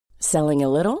Selling a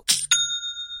little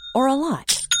or a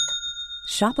lot?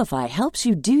 Shopify helps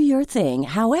you do your thing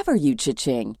however you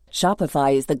cha-ching.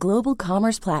 Shopify is the global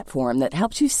commerce platform that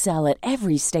helps you sell at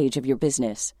every stage of your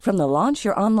business. From the launch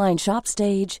your online shop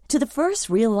stage to the first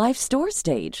real-life store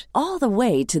stage, all the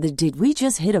way to the did we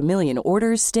just hit a million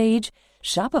orders stage.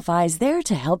 Shopify is there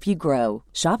to help you grow.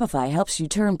 Shopify helps you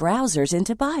turn browsers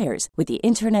into buyers with the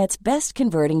internet's best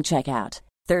converting checkout.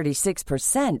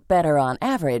 36% better on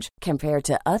average compared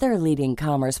to other leading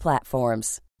commerce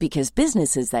platforms. Because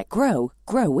businesses that grow,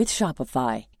 grow with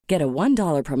Shopify. Get a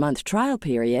 $1 per month trial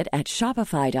period at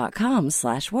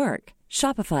shopify.com/work.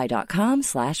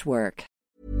 Shopify.com/work.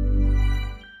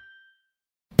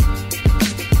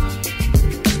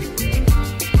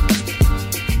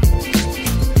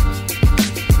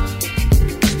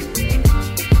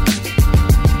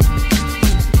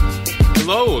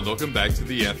 Hello and welcome back to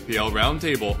the FPL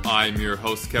Roundtable. I'm your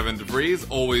host, Kevin DeVries.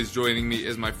 Always joining me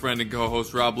is my friend and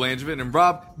co-host, Rob Langevin. And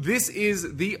Rob, this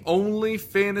is the only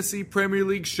fantasy Premier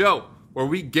League show where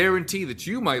we guarantee that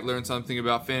you might learn something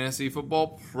about fantasy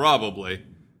football. Probably.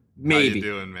 Maybe. How you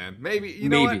doing, man? Maybe. You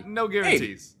know what? No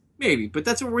guarantees. Maybe. But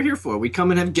that's what we're here for. We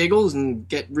come and have giggles and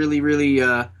get really,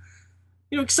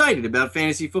 excited about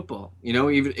fantasy football. You know,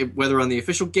 even whether on the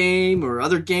official game or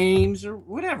other games or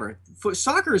whatever.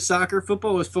 Soccer is soccer.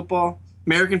 Football is football.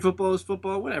 American football is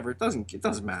football. Whatever. It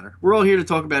doesn't matter. We're all here to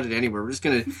talk about it anyway. We're just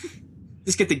gonna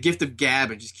just get the gift of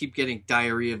gab and just keep getting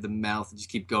diarrhea of the mouth and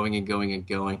just keep going and going and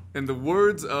going. In the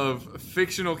words of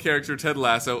fictional character Ted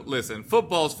Lasso, listen,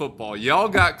 football's football. Y'all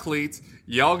got cleats,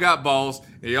 y'all got balls,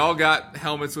 y'all got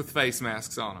helmets with face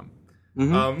masks on them.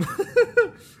 Mm-hmm.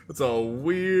 It's a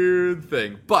weird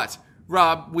thing. But,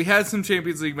 Rob, we had some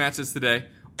Champions League matches today,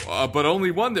 but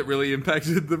only one that really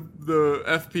impacted the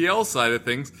FPL side of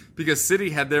things, because City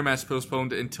had their match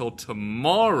postponed until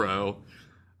tomorrow.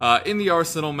 In the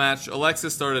Arsenal match,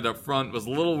 Alexis started up front, was a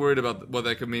little worried about what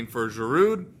that could mean for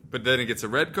Giroud, but then he gets a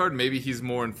red card. Maybe he's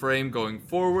more in frame going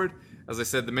forward. As I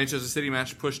said, the Manchester City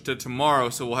match pushed to tomorrow,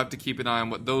 so we'll have to keep an eye on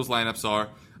what those lineups are.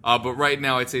 But right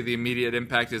now, I'd say the immediate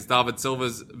impact is David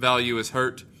Silva's value is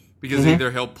hurt, because either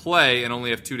he'll play and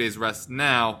only have 2 days rest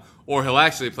now, or he'll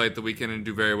actually play at the weekend and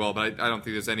do very well, but I don't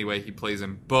think there's any way he plays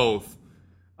in both.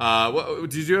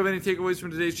 Did you have any takeaways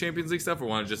from today's Champions League stuff, or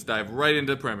want to just dive right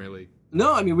into Premier League?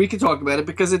 No, I mean, we can talk about it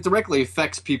because it directly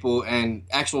affects people and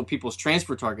actual people's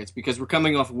transfer targets, because we're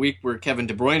coming off a week where Kevin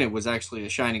De Bruyne was actually a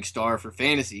shining star for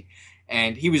fantasy,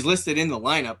 and he was listed in the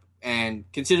lineup, and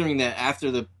considering that after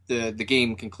the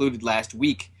game concluded last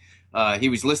week, he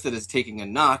was listed as taking a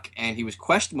knock, and he was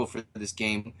questionable for this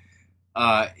game.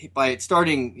 By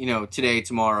starting, today,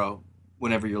 tomorrow,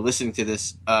 whenever you're listening to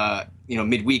this,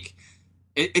 midweek,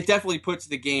 it definitely puts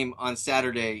the game on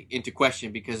Saturday into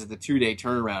question because of the 2-day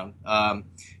turnaround. I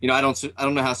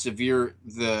don't know how severe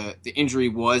the injury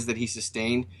was that he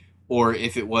sustained, or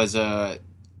if it was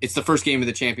it's the first game of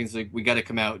the Champions League. We got to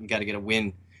come out and got to get a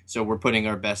win. So we're putting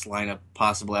our best lineup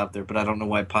possible out there, but I don't know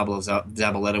why Pablo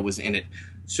Zabaleta was in it.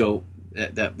 So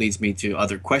that leads me to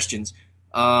other questions.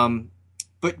 From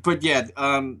the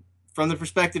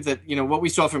perspective that, what we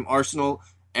saw from Arsenal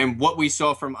and what we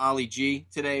saw from Ali G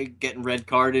today, getting red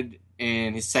carded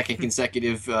in his second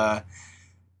consecutive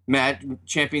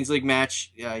Champions League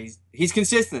match, he's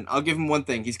consistent. I'll give him one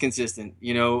thing: he's consistent.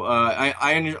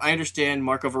 I understand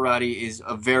Marco Verratti is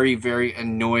a very, very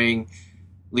annoyingly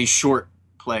short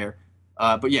player,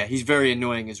 but yeah, he's very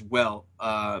annoying as well.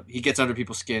 He gets under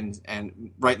people's skins,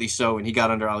 and rightly so. And he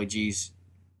got under Ali G's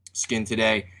skin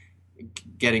today,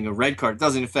 getting a red card. It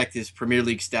doesn't affect his Premier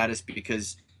League status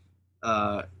because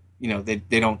they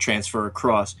don't transfer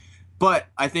across. But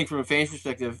I think from a fan's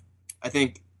perspective, I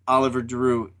think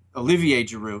Olivier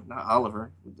Giroud, not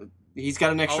Oliver, he's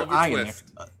got an extra Oliver I Twist.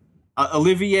 in there.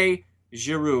 Olivier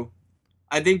Giroud,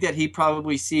 I think that he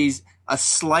probably sees a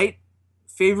slight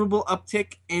favorable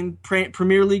uptick in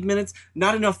Premier League minutes.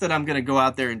 Not enough that I'm going to go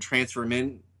out there and transfer him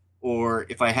in, or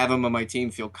if I have him on my team,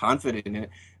 feel confident in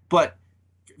it. But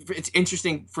it's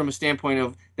interesting from a standpoint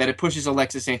of that it pushes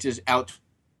Alexis Sanchez out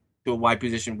to a wide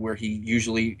position where he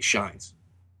usually shines.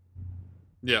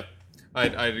 Yeah,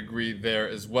 I'd agree there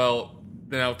as well.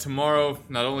 Now, tomorrow,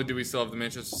 not only do we still have the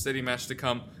Manchester City match to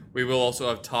come, we will also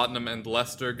have Tottenham and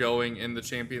Leicester going in the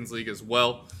Champions League as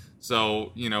well.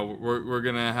 So, we're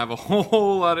going to have a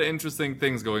whole lot of interesting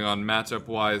things going on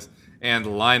matchup-wise and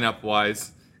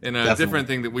lineup-wise. In a different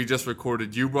thing that we just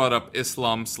recorded, you brought up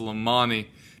Islam Slimani.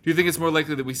 Do you think it's more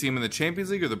likely that we see him in the Champions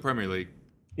League or the Premier League?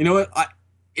 You know what?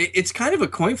 It's kind of a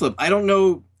coin flip. I don't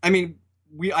know. I mean,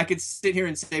 I could sit here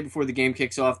and say before the game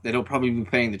kicks off that he'll probably be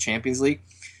playing the Champions League.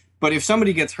 But if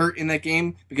somebody gets hurt in that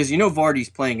game, because Vardy's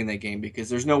playing in that game, because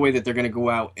there's no way that they're going to go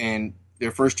out and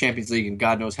their first Champions League in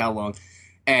God knows how long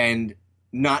and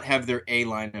not have their A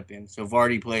lineup in. So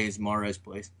Vardy plays, Mahrez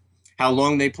plays. How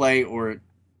long they play or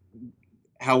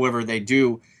however they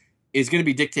do is going to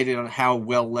be dictated on how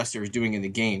well Leicester is doing in the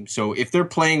game. So if they're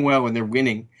playing well and they're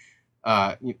winning,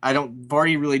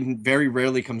 Vardy really very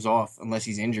rarely comes off unless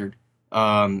he's injured.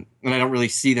 And I don't really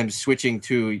see them switching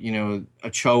to,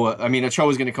 Ochoa. I mean, Ochoa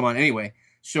is going to come on anyway.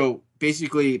 So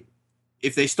basically,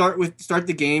 if they start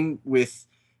the game with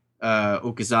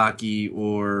Okazaki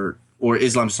or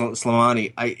Islam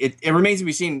Slimani, it remains to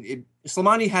be seen.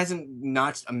 Slimani hasn't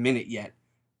notched a minute yet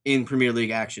in Premier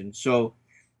League action. So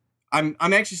I'm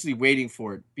anxiously waiting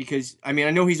for it because, I mean,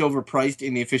 I know he's overpriced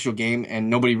in the official game and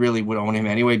nobody really would own him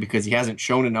anyway because he hasn't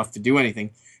shown enough to do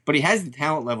anything. But he has the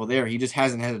talent level there. He just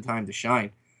hasn't had the time to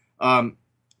shine.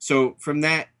 So from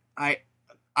that, I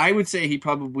would say he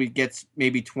probably gets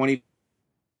maybe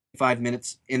 25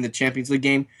 minutes in the Champions League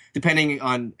game, depending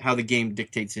on how the game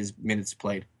dictates his minutes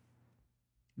played.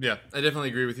 Yeah, I definitely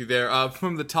agree with you there.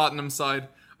 From the Tottenham side,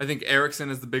 I think Eriksen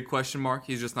is the big question mark.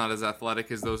 He's just not as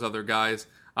athletic as those other guys.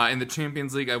 In the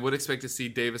Champions League, I would expect to see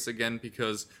Davis again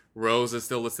because Rose is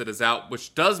still listed as out,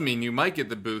 which does mean you might get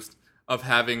the boost of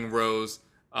having Rose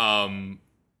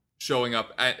showing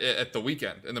up at the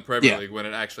weekend in the Premier League when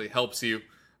it actually helps you.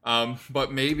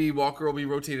 But maybe Walker will be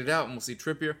rotated out and we'll see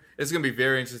Trippier. It's going to be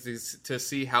very interesting to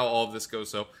see how all of this goes.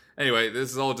 So anyway,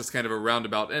 this is all just kind of a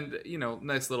roundabout and,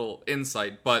 nice little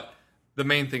insight. But the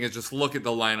main thing is just look at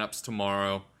the lineups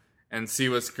tomorrow and see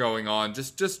what's going on.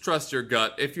 Just trust your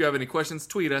gut. If you have any questions,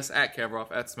 tweet us at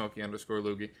Kevroff, at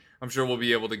Smokey_Loogie. I'm sure we'll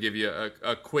be able to give you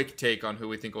a quick take on who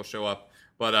we think will show up.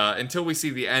 But until we see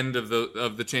the end of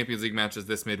the Champions League matches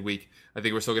this midweek, I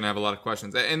think we're still going to have a lot of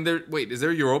questions. And is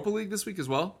there Europa League this week as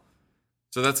well?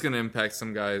 So that's going to impact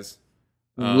some guys.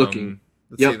 Let's see,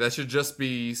 that should just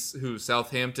be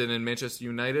Southampton and Manchester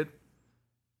United?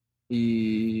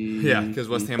 Yeah, because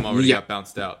West Ham already got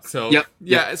bounced out. So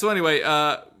So anyway,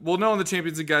 we'll know on the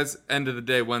Champions League guys end of the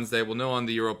day Wednesday. We'll know on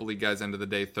the Europa League guys end of the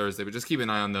day Thursday. But just keep an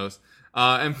eye on those.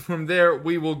 And from there,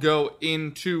 we will go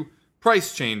into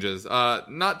price changes.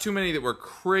 Not too many that were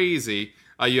crazy.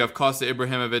 You have Costa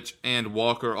Ibrahimovic and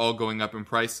Walker all going up in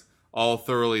price. All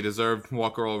thoroughly deserved.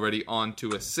 Walker already on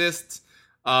to assists.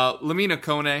 Lamina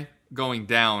Kone going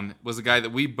down was a guy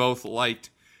that we both liked.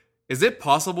 Is it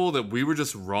possible that we were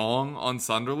just wrong on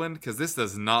Sunderland? Because this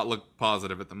does not look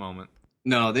positive at the moment.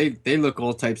 No, they look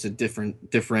all types of different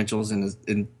differentials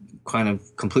and kind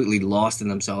of completely lost in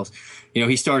themselves.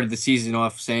 He started the season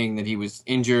off saying that he was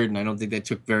injured, and I don't think that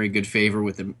took very good favor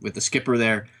with the skipper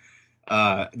there.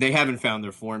 They haven't found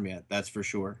their form yet, that's for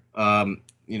sure.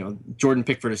 Jordan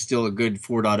Pickford is still a good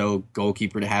 4.0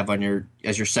 goalkeeper to have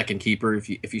as your second keeper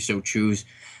if you so choose.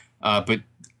 But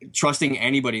trusting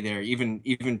anybody there,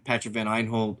 even Patrick Van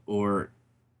Aanholt or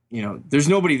there's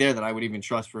nobody there that I would even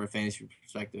trust for a fantasy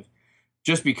perspective.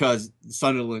 Just because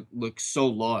Sunderland looks so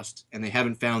lost and they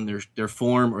haven't found their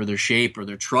form or their shape or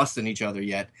their trust in each other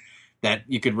yet, that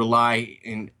you could rely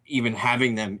in even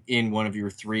having them in one of your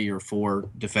 3 or 4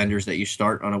 defenders that you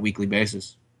start on a weekly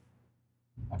basis.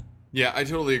 Yeah, I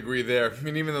totally agree there. I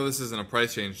mean, even though this isn't a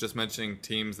price change, just mentioning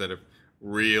teams that have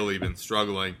really been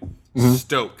struggling. Mm-hmm.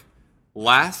 Stoke,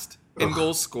 last in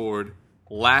goals scored,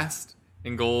 last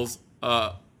in goals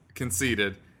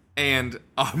conceded. And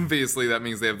obviously that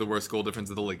means they have the worst goal difference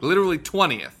of the league. Literally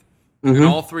 20th. Mm-hmm. And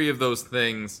all 3 of those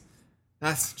things,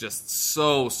 that's just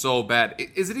so bad.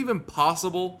 Is it even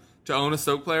possible to own a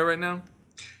Stoke player right now?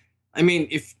 I mean,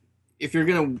 if you're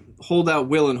going to hold out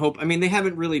will and hope, I mean, they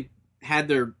haven't really had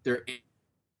their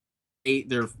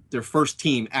first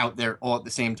team out there all at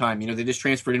the same time. They just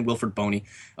transferred in Wilfred Boney.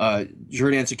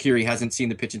 Jordan Sakiri hasn't seen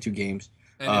the pitch in 2 games.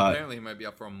 And apparently he might be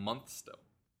out for a month still.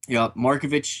 Yeah,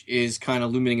 Markovic is kind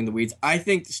of looming in the weeds. I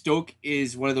think Stoke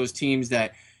is one of those teams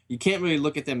that you can't really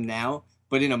look at them now,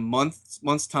 but in a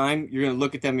month's time, you're going to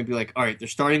look at them and be like, all right, they're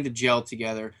starting to gel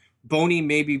together. Boney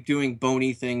may be doing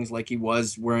Boney things like he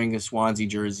was wearing a Swansea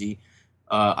jersey.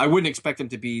 I wouldn't expect him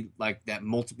to be like that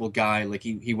multiple guy. Like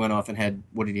he went off and had,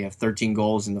 what did he have, 13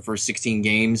 goals in the first 16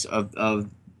 games of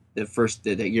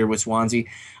that year with Swansea.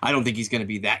 I don't think he's going to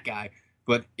be that guy.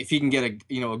 But if he can get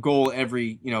a goal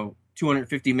every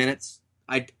 250 minutes,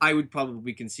 I would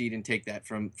probably concede and take that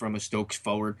from a Stokes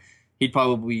forward. He'd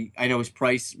probably, I know his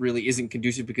price really isn't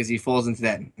conducive because he falls into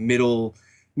that middle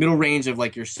range of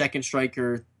like your second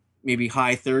striker, maybe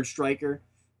high third striker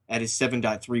at his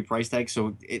 7.3 price tag.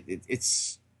 So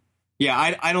it's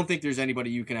I don't think there's anybody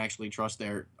you can actually trust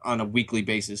there on a weekly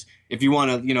basis. If you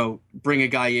want to, bring a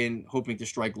guy in hoping to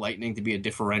strike lightning to be a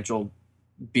differential,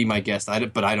 be my guess.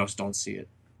 But I don't see it.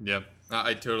 Yeah,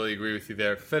 I totally agree with you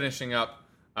there. Finishing up,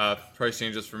 price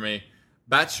changes for me.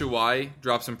 Batshuayi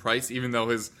drops in price, even though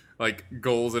his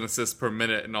goals and assists per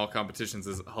minute in all competitions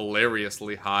is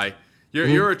hilariously high.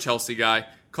 You're a Chelsea guy.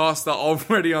 Costa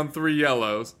already on 3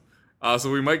 yellows,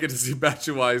 so we might get to see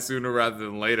Batshuayi sooner rather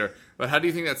than later. But how do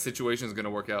you think that situation is going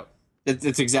to work out?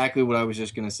 It's exactly what I was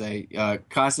just going to say.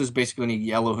 Costa's basically going to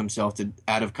yellow himself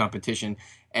out of competition,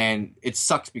 and it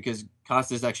sucks because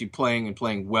Costa's actually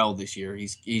playing well this year.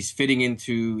 He's fitting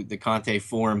into the Conte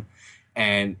form,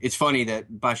 and it's funny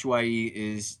that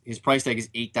Batshuayi his price tag is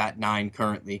 8.9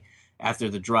 currently after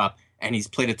the drop, and he's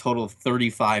played a total of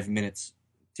 35 minutes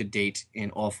to date in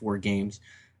all 4 games,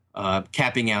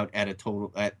 capping out at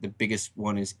the biggest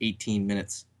one is 18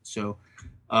 minutes. So,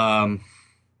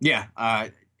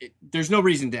 there's no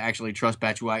reason to actually trust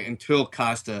Batshuayi until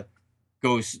Costa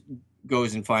goes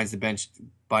and finds the bench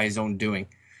by his own doing.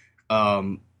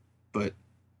 But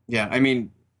yeah, I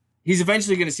mean, he's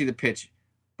eventually going to see the pitch,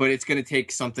 but it's going to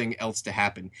take something else to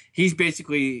happen. He's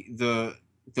basically the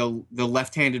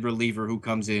left-handed reliever who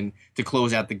comes in to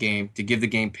close out the game, to give the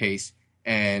game pace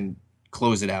and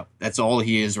close it out. That's all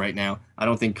he is right now. I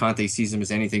don't think Conte sees him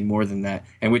as anything more than that.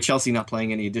 And with Chelsea not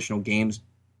playing any additional games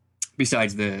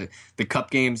besides the cup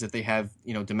games that they have,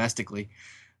 domestically,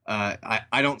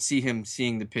 I don't see him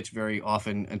seeing the pitch very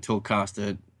often until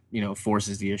Costa,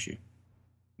 forces the issue.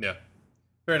 Yeah,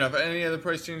 fair enough. Any other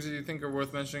price changes you think are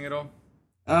worth mentioning at all?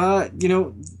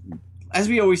 As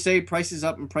we always say, prices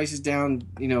up and prices down,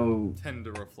 tend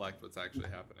to reflect what's actually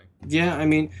happening. Yeah, I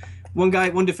mean, one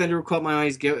defender who caught my eye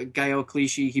is Gael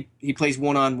Clichy. He plays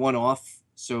 1-on, 1-off.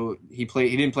 So he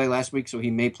didn't play last week, so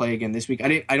he may play again this week.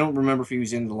 I don't remember if he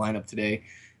was in the lineup today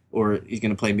or he's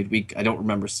going to play midweek. I don't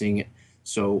remember seeing it.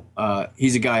 So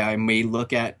he's a guy I may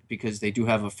look at because they do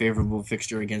have a favorable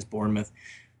fixture against Bournemouth.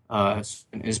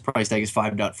 His price tag is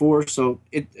 5.4. So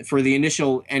for the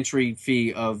initial entry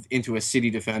fee into a City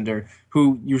defender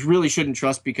who you really shouldn't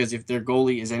trust, because if their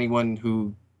goalie is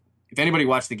if anybody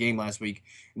watched the game last week,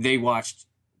 they watched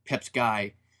Pep's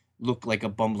guy look like a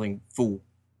bumbling fool.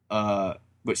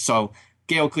 But so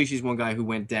Gael Clichy is one guy who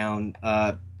went down.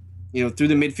 Through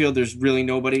the midfield, there's really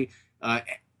nobody. How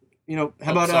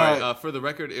about for the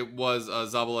record, it was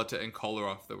Zabaleta and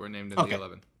Kolarov that were named in the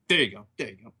 11. There you go.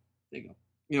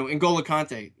 N'Golo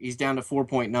Kante, he's down to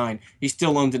 4.9. He's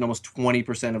still owned in almost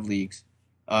 20% of leagues.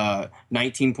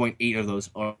 19.8 of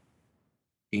those are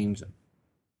teams.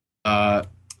 The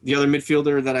other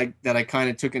midfielder that I kind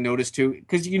of took a notice to,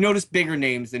 because you notice bigger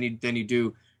names than you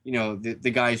do,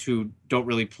 the guys who don't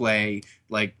really play,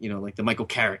 like the Michael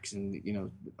Carricks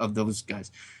and of those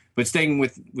guys. But staying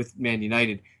with Man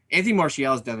United, Anthony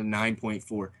Martial is down to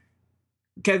 9.4.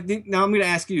 Kev, now I'm going to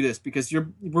ask you this, because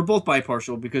we're both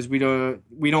bipartial, because we don't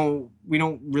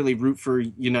really root for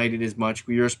United as much.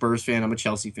 You're a Spurs fan, I'm a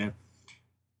Chelsea fan.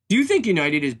 Do you think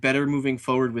United is better moving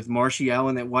forward with Martial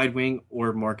in that wide wing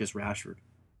or Marcus Rashford?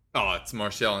 Oh, it's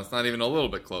Martial. It's not even a little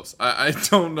bit close. I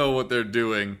don't know what they're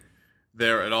doing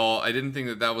there at all. I didn't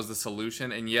think that was the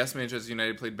solution. And yes, Manchester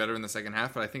United played better in the second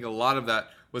half, but I think a lot of that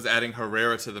was adding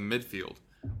Herrera to the midfield,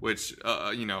 which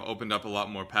opened up a lot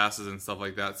more passes and stuff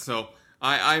like that. So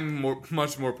I'm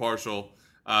much more partial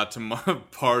to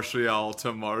Martial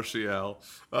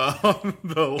on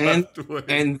the left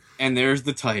wing. And there's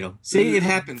the title. See, it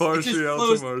happens. Partial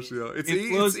to Martial.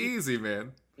 It's easy,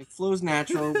 man. It flows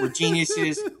natural. We're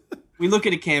geniuses. We look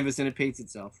at a canvas and it paints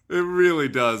itself. It really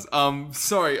does.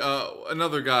 Sorry,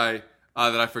 another guy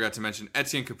that I forgot to mention,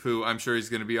 Etienne Capoue. I'm sure he's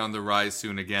going to be on the rise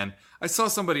soon again. I saw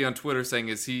somebody on Twitter saying,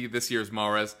 is he this year's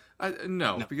Mahrez?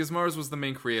 No, because Mahrez was the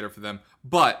main creator for them.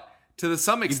 But to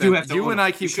some extent, you and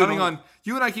I keep coming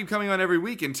on every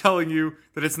week and telling you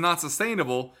that it's not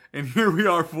sustainable. And here we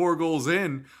are 4 goals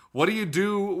in. What do you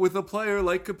do with a player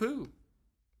like Capoue?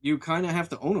 You kind of have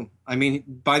to own him. I mean,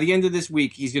 by the end of this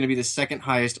week, he's going to be the second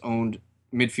highest owned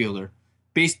midfielder,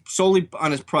 based solely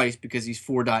on his price, because he's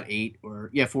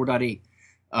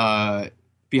 4.8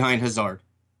 behind Hazard.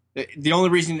 The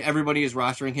only reason everybody is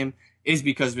rostering him is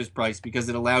because of his price, because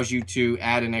it allows you to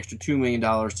add an extra $2 million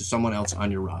to someone else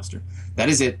on your roster. That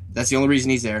is it. That's the only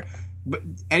reason he's there. But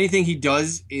anything he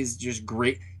does is just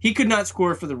great. He could not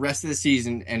score for the rest of the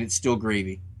season, and it's still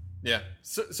gravy. Yeah,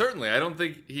 certainly. I don't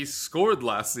think he scored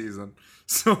last season.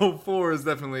 So 4 is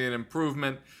definitely an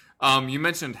improvement. You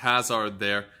mentioned Hazard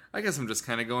there. I guess I'm just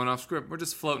kind of going off script. We're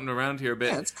just floating around here a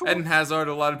bit. Yeah, it's cool. Eden Hazard,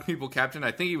 a lot of people captain. I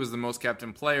think he was the most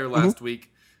captain player last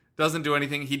week. Doesn't do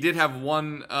anything. He did have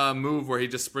one move where he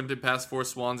just sprinted past 4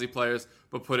 Swansea players,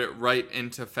 but put it right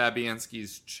into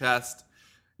Fabianski's chest.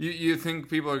 You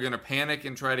think people are going to panic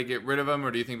and try to get rid of him,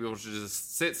 or do you think people should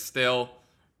just sit still,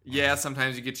 Yeah,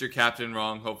 sometimes you get your captain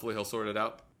wrong. Hopefully he'll sort it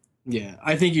out. Yeah,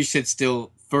 I think you should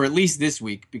still, for at least this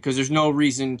week, because there's no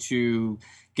reason to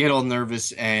get all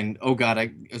nervous and, oh God,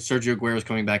 Sergio Aguero's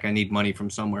coming back. I need money from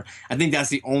somewhere. I think that's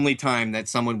the only time that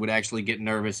someone would actually get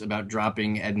nervous about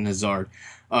dropping Eden Hazard.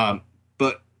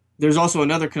 But there's also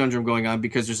another conundrum going on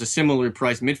because there's a similarly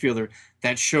priced midfielder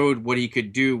that showed what he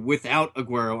could do without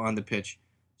Aguero on the pitch.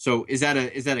 So is that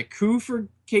a coup for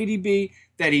KDB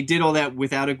that he did all that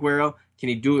without Aguero? Can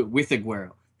he do it with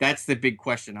Aguero? That's the big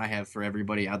question I have for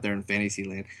everybody out there in fantasy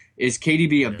land. Is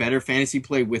KDB a better fantasy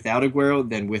play without Aguero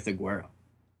than with Aguero?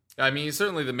 I mean, he's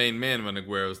certainly the main man when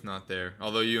Aguero's not there.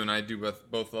 Although you and I do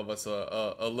both love us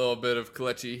a little bit of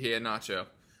Kelechi Iheanacho.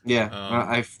 Yeah,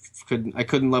 I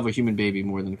couldn't love a human baby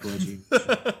more than Kelechi.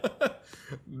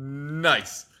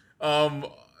 Nice.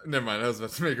 Never mind. I was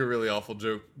about to make a really awful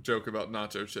joke about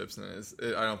nacho chips, and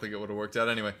I don't think it would have worked out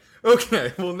anyway.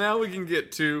 Okay, well now we can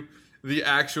get to the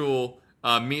actual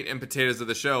meat and potatoes of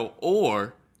the show,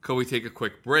 or could we take a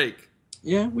quick break?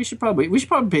 Yeah, we should probably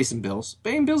pay some bills.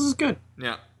 Paying bills is good.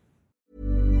 Yeah.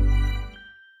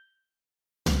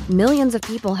 Millions of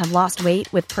people have lost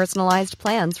weight with personalized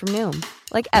plans from Noom.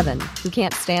 Like Evan, who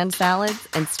can't stand salads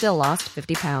and still lost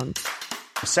 50 pounds.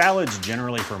 Salads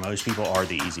generally for most people are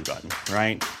the easy button,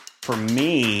 right? For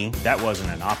me, that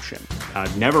wasn't an option.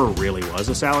 I never really was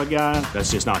a salad guy.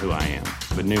 That's just not who I am.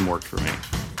 But Noom worked for me.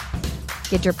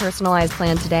 Get your personalized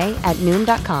plan today at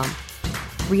Noom.com.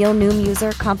 Real Noom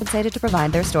user compensated to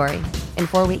provide their story. In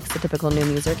 4 weeks, the typical Noom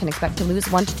user can expect to lose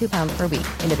 1 to 2 pounds per week.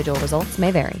 Individual results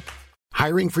may vary.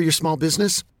 Hiring for your small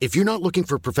business? If you're not looking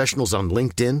for professionals on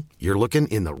LinkedIn, you're looking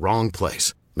in the wrong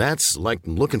place. That's like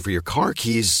looking for your car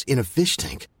keys in a fish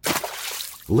tank.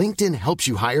 LinkedIn helps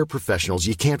you hire professionals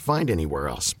you can't find anywhere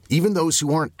else, even those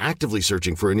who aren't actively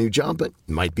searching for a new job but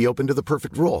might be open to the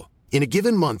perfect role. In a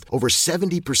given month, over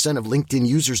 70% of LinkedIn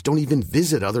users don't even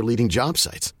visit other leading job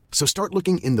sites. So start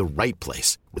looking in the right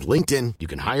place. With LinkedIn, you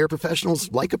can hire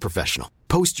professionals like a professional.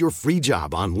 Post your free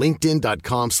job on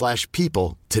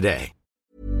linkedin.com/people today.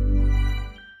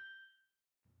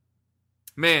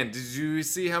 Man, did you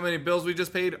see how many bills we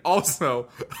just paid? Also,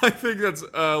 I think that's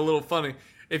a little funny.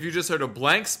 If you just heard a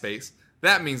blank space,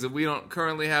 that means that we don't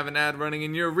currently have an ad running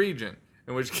in your region.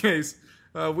 In which case,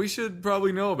 we should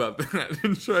probably know about that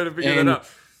and try to figure that out.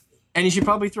 And you should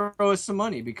probably throw us some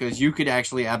money because you could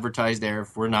actually advertise there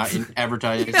if we're not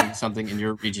advertising something in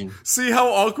your region. See how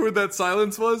awkward that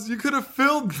silence was? You could have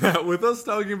filled that with us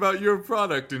talking about your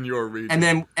product in your region.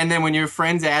 And then when your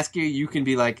friends ask you, you can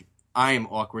be like, I am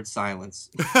awkward silence.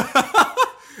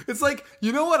 It's like,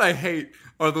 you know what I hate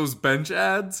are those bench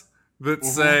ads that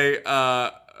say,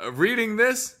 reading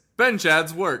this, bench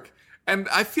ads work. And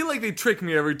I feel like they trick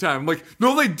me every time. I'm like,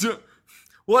 no, they do.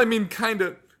 Well, I mean, kind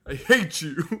of, I hate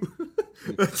you.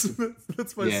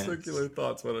 that's my circular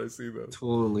thoughts when I see those.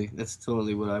 Totally. That's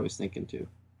totally what I was thinking too.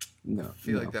 No. I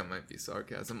feel like that might be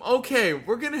sarcasm. Okay,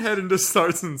 we're going to head into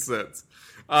starts and sits.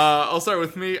 I'll start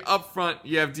with me. Up front,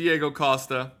 you have Diego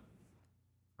Costa.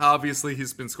 Obviously,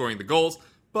 he's been scoring the goals,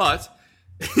 but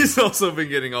he's also been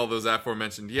getting all those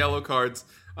aforementioned yellow cards.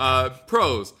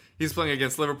 Pros, he's playing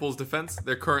against Liverpool's defense.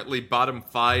 They're currently bottom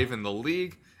 5 in the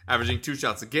league, averaging 2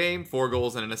 shots a game, 4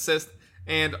 goals and an assist.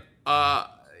 And,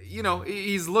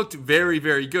 he's looked very,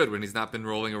 very good when he's not been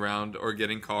rolling around or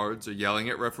getting cards or yelling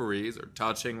at referees or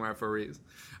touching referees.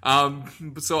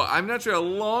 So I'm not sure how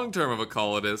long-term of a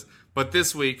call it is, but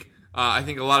this week, I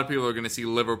think a lot of people are going to see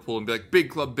Liverpool and be like, big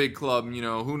club,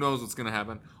 who knows what's going to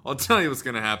happen. I'll tell you what's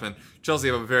going to happen. Chelsea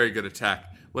have a very good attack.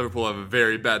 Liverpool have a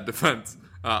very bad defense.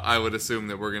 I would assume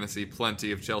that we're going to see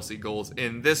plenty of Chelsea goals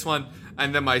in this one.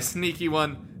 And then my sneaky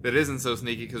one that isn't so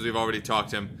sneaky because we've already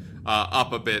talked him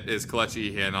up a bit is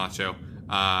Kelechi Iheanacho.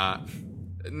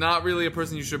 Not really a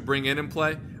person you should bring in and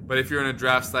play, but if you're in a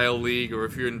draft-style league or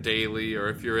if you're in daily or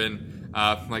if you're in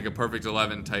like a perfect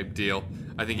 11 type deal,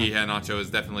 I think Iheanacho is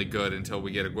definitely good until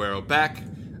we get Aguero back.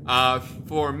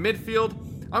 For midfield,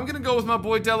 I'm going to go with my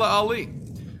boy Dele Alli.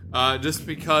 Just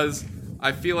because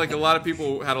I feel like a lot of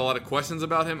people had a lot of questions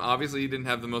about him. Obviously, he didn't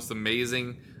have the most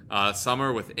amazing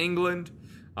summer with England.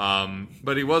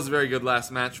 But he was very good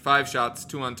last match. 5 shots,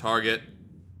 2 on target.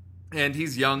 And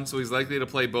he's young, so he's likely to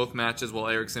play both matches while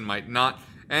Eriksen might not.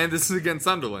 And this is against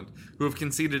Sunderland, who have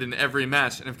conceded in every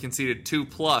match and have conceded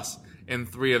 2+ in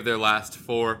 3 of their last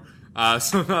 4.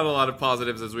 So not a lot of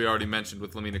positives, as we already mentioned,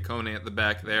 with Lamina Kone at the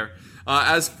back there.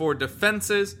 As for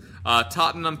defenses,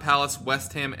 Tottenham, Palace,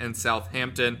 West Ham, and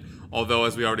Southampton. Although,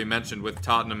 as we already mentioned, with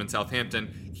Tottenham and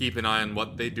Southampton, keep an eye on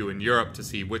what they do in Europe to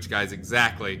see which guys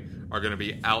exactly are going to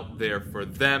be out there for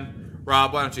them.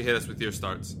 Rob, why don't you hit us with your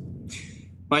starts?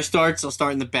 My starts, I'll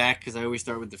start in the back because I always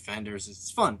start with defenders.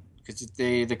 It's fun because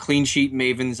they the clean sheet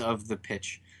mavens of the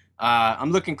pitch.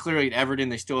 I'm looking clearly at Everton.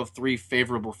 They still have 3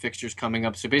 favorable fixtures coming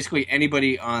up. So basically,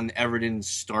 anybody on Everton's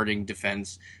starting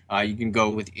defense, you can go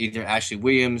with either Ashley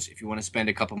Williams. If you want to spend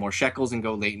a couple more shekels and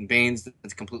go Leighton Baines,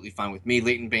 that's completely fine with me.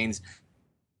 Leighton Baines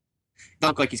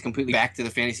doesn't look like he's completely back to the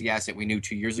fantasy asset we knew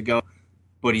 2 years ago,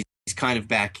 but he's kind of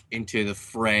back into the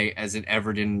fray as an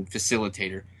Everton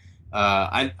facilitator.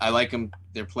 I like them.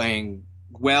 They're playing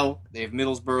well. They have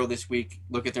Middlesbrough this week.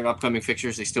 Look at their upcoming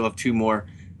fixtures. They still have 2 more.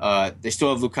 They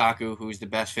still have Lukaku, who's the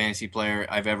best fantasy player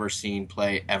I've ever seen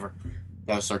play ever.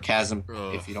 That was sarcasm.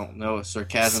 Ugh. If you don't know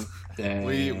sarcasm, then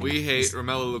We hate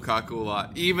Romelu Lukaku a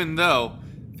lot, even though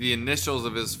the initials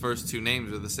of his first 2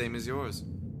 names are the same as yours.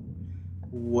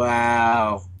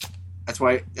 Wow. That's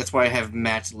why I have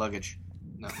matched luggage.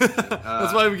 No.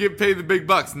 That's why we get paid the big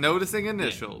bucks, noticing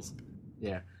initials.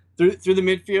 Yeah. Through the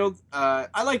midfield,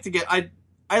 I like to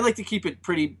keep it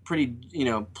pretty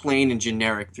plain and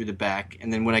generic through the back,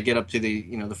 and then when I get up to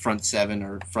the front 7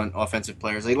 or front offensive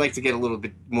players, I like to get a little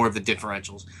bit more of the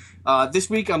differentials. This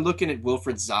week I'm looking at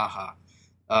Wilfred Zaha.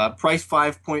 Price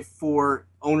 5.4.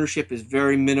 Ownership is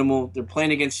very minimal. They're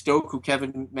playing against Stoke, who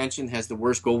Kevin mentioned has the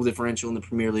worst goal differential in the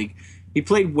Premier League. He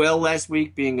played well last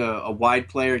week, being a wide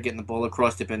player, getting the ball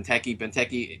across to Benteke.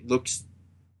 Benteke looks,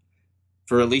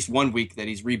 for at least 1 week, that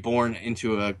he's reborn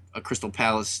into a Crystal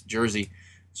Palace jersey.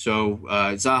 So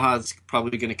Zaha's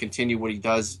probably going to continue what he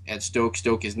does at Stoke.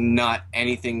 Stoke is not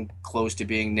anything close to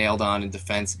being nailed on in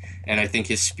defense, and I think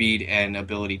his speed and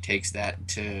ability takes that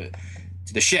to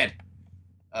the shed.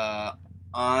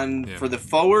 For the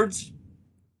forwards,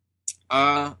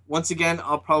 once again,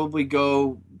 I'll probably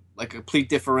go like a complete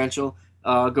differential.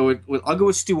 I'll go with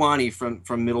Stuani from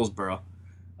Middlesbrough.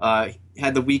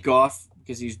 Had the week off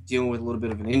because he's dealing with a little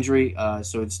bit of an injury.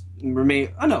 So it's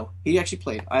remain. Oh no, he actually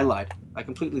played. I lied. I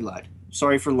completely lied.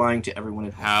 Sorry for lying to everyone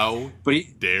at home. How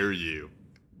dare you?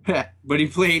 But he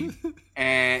played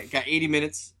and got 80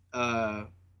 minutes.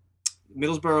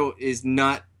 Middlesbrough is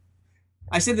not.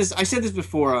 I said this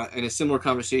before in a similar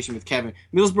conversation with Kevin.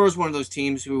 Middlesbrough is one of those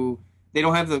teams who they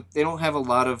don't have a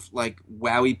lot of like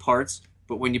wowie parts,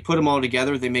 but when you put them all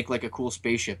together, they make like a cool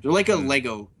spaceship. They're like a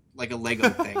Lego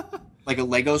thing, like a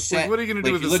Lego set. Like, what are you gonna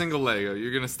do with a single Lego?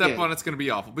 You're gonna step on it's gonna be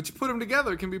awful, but you put them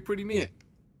together, it can be pretty neat. Yeah.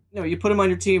 No, you put them on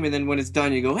your team, and then when it's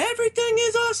done, you go, everything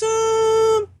is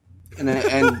awesome, and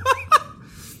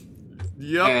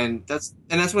yep. And that's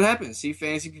what happens. See,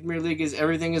 Fantasy Premier League is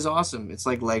everything is awesome. It's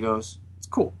like Legos. It's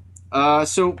cool.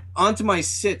 So on to my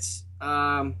sits.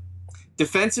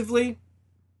 Defensively,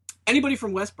 anybody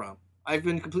from West Brom. I've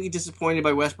been completely disappointed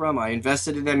by West Brom. I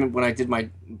invested in them when I did my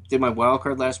wild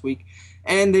card last week,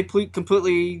 and they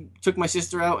completely took my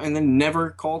sister out and then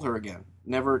never called her again.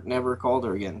 Never called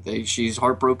her again. She's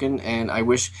heartbroken, and I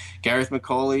wish Gareth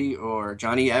McCauley or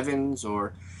Johnny Evans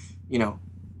or,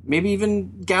 maybe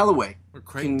even Galloway. Or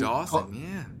Craig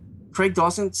Dawson, Craig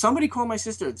Dawson. Somebody call my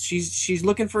sister. She's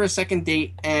looking for a second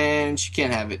date, and she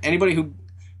can't have it. Anybody who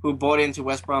bought into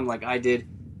West Brom like I did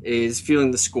is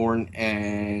feeling the scorn,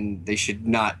 and they should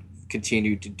not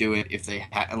continue to do it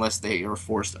unless they are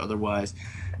forced otherwise.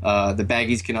 The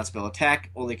Baggies cannot spell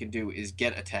attack. All they can do is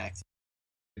get attacked.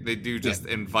 They do just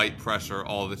invite pressure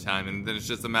all the time, and then it's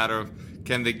just a matter of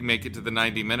can they make it to the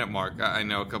 90-minute mark. I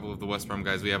know a couple of the West Brom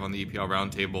guys we have on the EPL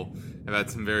Roundtable have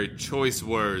had some very choice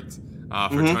words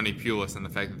for Tony Pulis and the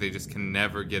fact that they just can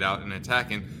never get out and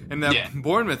attack. And that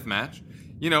Bournemouth match,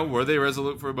 were they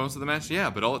resolute for most of the match? Yeah,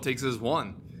 but all it takes is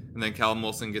one. And then Callum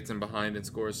Wilson gets in behind and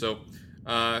scores. So,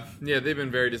 they've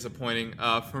been very disappointing.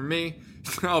 For me,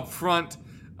 up front,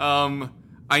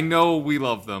 I know we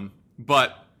love them,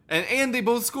 but and they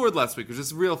both scored last week, which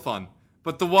is real fun.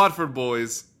 But the Watford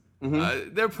boys,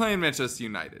 they're playing Manchester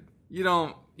United. You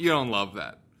don't love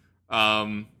that,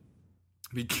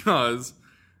 because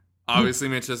obviously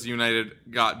Manchester United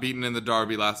got beaten in the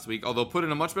derby last week, although put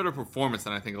in a much better performance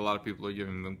than I think a lot of people are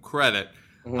giving them credit.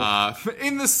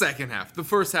 In the second half. The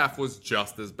first half was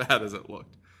just as bad as it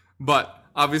looked. But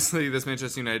obviously this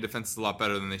Manchester United defense is a lot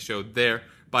better than they showed there.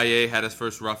 Bailly had his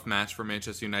first rough match for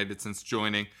Manchester United since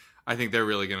joining. I think they're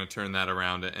really going to turn that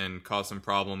around and cause some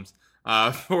problems.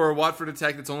 For a Watford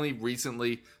attack that's only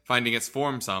recently finding its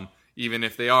form some, even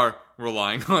if they are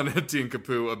relying on Etienne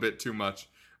Capoue a bit too much,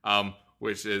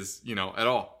 which is, at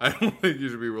all. I don't think you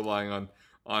should be relying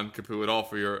on Capoue at all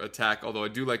for your attack, although I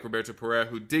do like Roberto Pereira,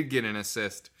 who did get an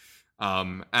assist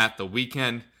at the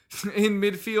weekend. In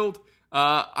midfield,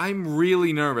 I'm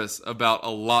really nervous about a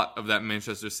lot of that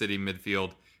Manchester City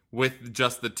midfield with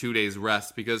just the 2 days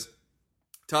rest, because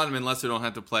Tottenham and Leicester don't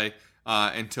have to play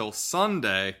until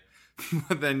Sunday.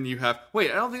 But then you have...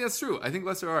 Wait, I don't think that's true. I think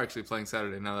Leicester are actually playing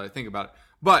Saturday now that I think about it.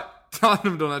 But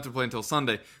Tottenham don't have to play until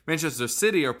Sunday. Manchester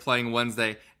City are playing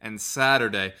Wednesday and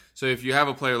Saturday. So if you have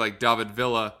a player like David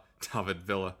Villa...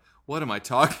 What am I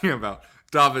talking about?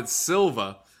 David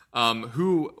Silva,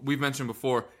 who we've mentioned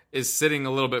before, is sitting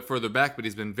a little bit further back, but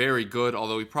he's been very good,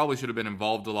 although he probably should have been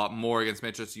involved a lot more against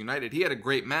Manchester United. He had a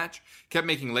great match, kept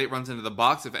making late runs into the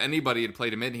box. If anybody had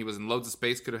played him in, he was in loads of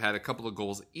space, could have had a couple of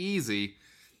goals easy.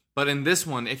 But in this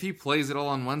one, if he plays it all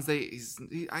on Wednesday,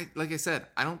 like I said,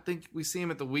 I don't think we see him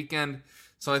at the weekend,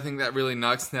 so I think that really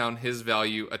knocks down his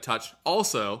value a touch.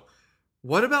 Also,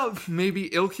 what about maybe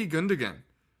Ilkay Gundogan?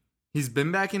 He's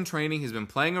been back in training, he's been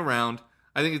playing around.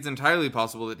 I think it's entirely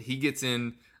possible that he gets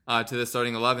in to the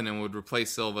starting 11 and would replace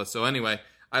Silva. So anyway,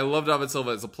 I love David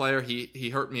Silva as a player. He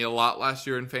hurt me a lot last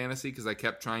year in fantasy because I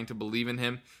kept trying to believe in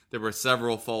him. There were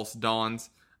several false dawns.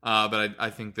 But I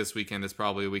think this weekend is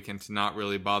probably a weekend to not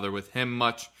really bother with him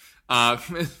much.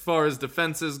 As far as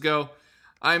defenses go,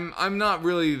 I'm not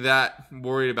really that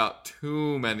worried about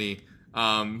too many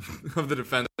of the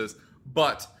defenses.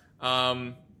 But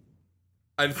I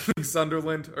think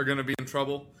Sunderland are going to be in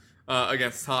trouble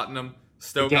against Tottenham.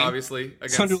 Stoke, again? Obviously.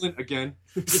 Against Sunderland again.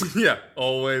 Yeah,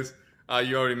 always.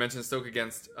 You already mentioned Stoke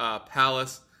against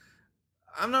Palace.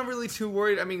 I'm not really too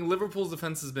worried. I mean, Liverpool's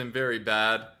defense has been very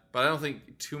bad. But I don't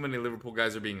think too many Liverpool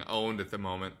guys are being owned at the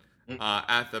moment.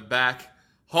 At the back,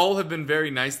 Hull have been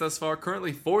very nice thus far.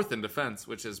 Currently 4th in defense,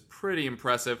 which is pretty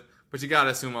impressive. But you got to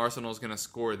assume Arsenal's going to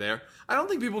score there. I don't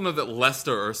think people know that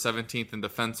Leicester are 17th in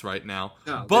defense right now.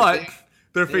 No, but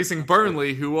they're facing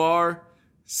Burnley, who are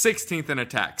 16th in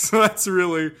attack. So that's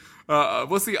really...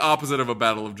 what's the opposite of a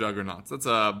battle of juggernauts? That's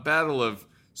a battle of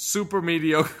super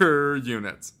mediocre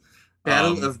units.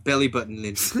 Battle of belly button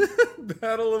lints.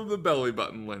 Battle of the belly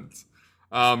button lints.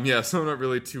 Yeah, so I'm not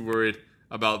really too worried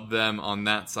about them on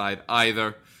that side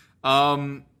either.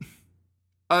 On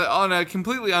a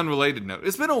completely unrelated note,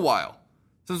 it's been a while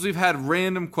since we've had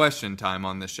random question time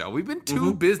on this show. We've been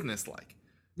too businesslike.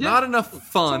 Yeah. Not enough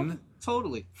fun.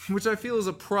 Totally. Which I feel is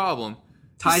a problem.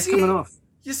 Tie's coming off.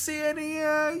 You see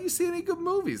any good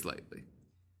movies lately?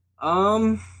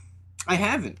 I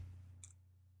haven't.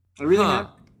 I really haven't.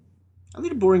 I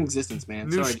lead a boring existence, man.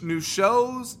 New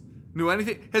shows? New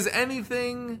anything? Has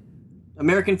anything...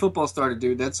 American football started,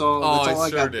 dude. That's all I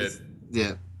got.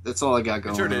 Yeah, that's all I got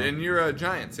going on. Sure did. And you're a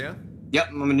Giants, yeah? Yep,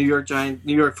 I'm a New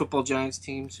York football Giants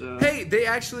team. So hey, they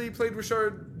actually played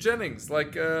Rashard Jennings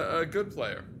like a good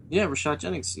player. Yeah, Rashard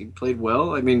Jennings. He played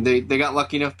well. I mean, they got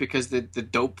lucky enough because the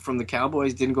dope from the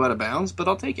Cowboys didn't go out of bounds, but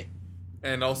I'll take it.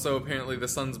 And also, apparently, the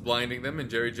sun's blinding them, and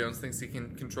Jerry Jones thinks he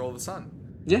can control the sun.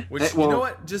 Yeah. Which, you know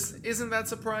what, just isn't that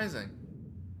surprising.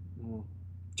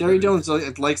 Jerry Jones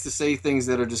likes to say things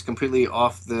that are just completely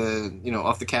off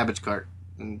the cabbage cart.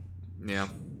 And yeah.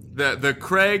 The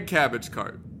Craig cabbage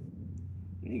cart.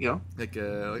 There you go. Like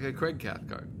a Craig cat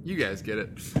cart. You guys get it.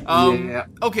 Yeah.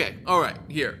 Okay, all right.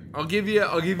 Here. I'll give you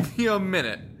a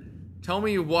minute. Tell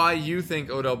me why you think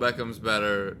Odell Beckham's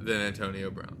better than Antonio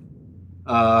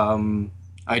Brown.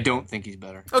 I don't think he's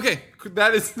better. Okay,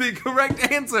 that is the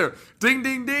correct answer. Ding,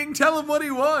 ding, ding. Tell him what he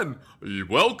won.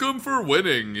 Welcome for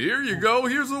winning. Here you go.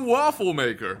 Here's a waffle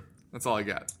maker. That's all I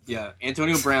got. Yeah,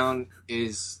 Antonio Brown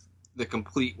is the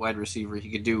complete wide receiver.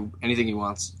 He could do anything he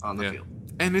wants on the field.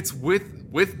 And it's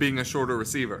with being a shorter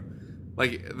receiver.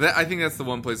 Like that, I think that's the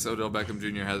one place Odell Beckham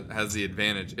Jr. has the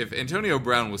advantage. If Antonio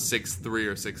Brown was 6'3"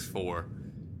 or 6'4",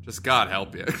 just God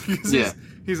help you.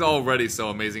 He's already so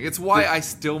amazing. It's why I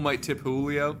still might tip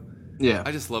Julio. Yeah,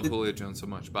 I just love Julio Jones so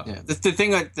much. But the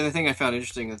thing I found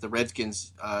interesting is the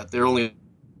Redskins they're only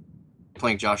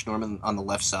playing Josh Norman on the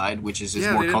left side, which is his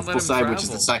more comfortable side, which is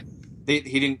the side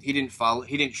he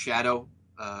didn't shadow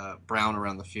Brown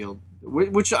around the field,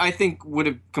 which I think would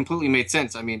have completely made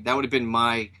sense. I mean, that would have been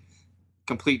my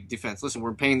complete defense. Listen,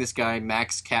 we're paying this guy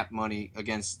max cap money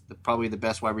against probably the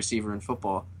best wide receiver in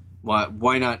football.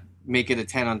 Why not make it a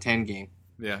 10-on-10 game?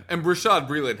 Yeah, and Rashad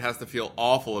Breeland has to feel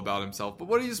awful about himself. But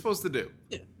what are you supposed to do?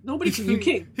 Yeah, you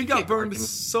can't. He got burned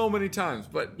so many times,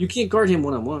 but you can't guard him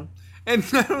one-on-one. And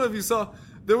I don't know if you saw,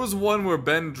 there was one where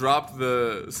Ben dropped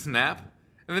the snap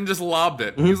and then just lobbed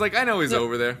it. Mm-hmm. He was like, "I know he's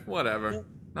over there. Whatever.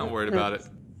 Not worried about it."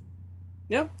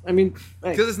 Yeah, I mean,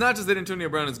 because it's not just that Antonio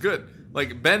Brown is good.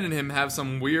 Like Ben and him have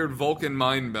some weird Vulcan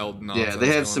mind meld nonsense. Yeah,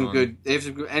 they have some good.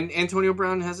 And Antonio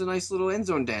Brown has a nice little end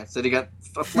zone dance that he got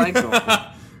a flag going.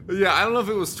 Yeah, I don't know if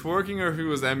it was twerking or if he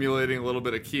was emulating a little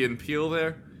bit of Key and Peele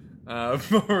there.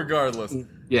 But regardless,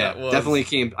 yeah, definitely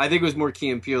Key. I think it was more Key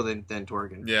and Peele than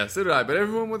twerking. Yeah, so did I. But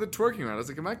everyone with a twerking around, I was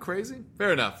like, "Am I crazy?"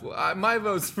 Fair enough. My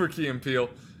vote's for Key and Peele.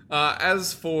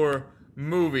 As for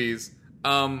movies,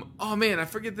 Oh man, I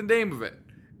forget the name of it.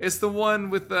 It's the one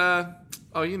with the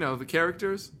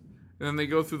characters, and then they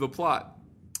go through the plot,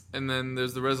 and then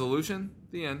there's the resolution,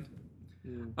 the end.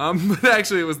 But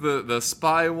actually, it was the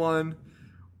spy one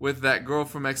with that girl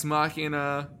from Ex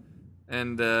Machina,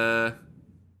 and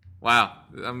wow,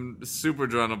 I'm super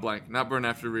drawing a blank. Not Burn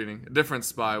After Reading, a different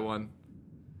spy one.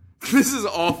 This is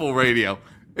awful radio.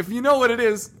 If you know what it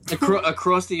is,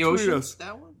 Across the Ocean.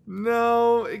 That one?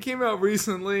 No, it came out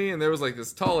recently, and there was like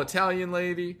this tall Italian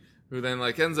lady who then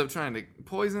like ends up trying to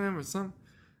poison him or something.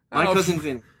 My Cousin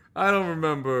Vinny. I don't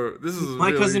remember. This is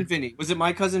My Cousin Vinny. Was it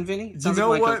My Cousin Vinny? You know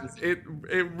what? It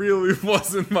really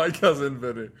wasn't My Cousin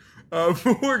Vinny.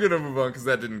 We're gonna move on because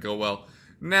that didn't go well.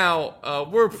 Now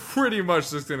we're pretty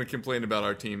much just gonna complain about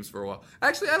our teams for a while.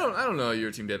 Actually, I don't know how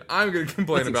your team did. I'm gonna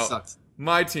complain about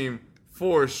my team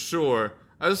for sure.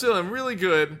 I was feeling really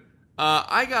good.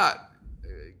 I got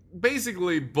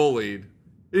basically bullied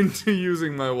into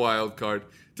using my wild card.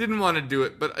 Didn't want to do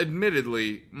it, but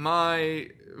admittedly, my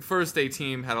first day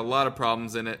team had a lot of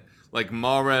problems in it, like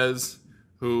Mahrez,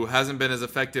 who hasn't been as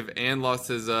effective and lost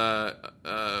his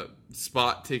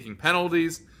spot taking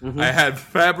penalties. I had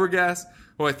Fabregas,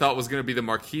 who I thought was going to be the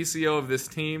Marquisio of this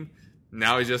team.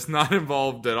 Now he's just not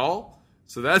involved at all,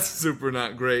 so that's super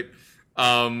not great.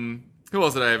 Who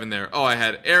else did I have in there? Oh, I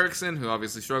had Eriksen, who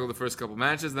obviously struggled the first couple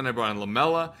matches. Then I brought in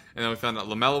Lamela, and then we found out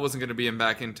Lamela wasn't going to be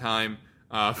back in time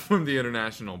from the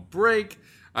international break.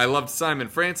 I loved Simon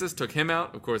Francis, took him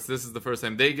out. Of course, this is the first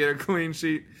time they get a clean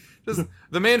sheet. Just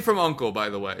The Man from U.N.C.L.E., by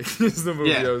the way, is the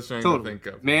movie I was trying to think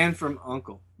of. Man from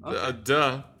U.N.C.L.E. Okay.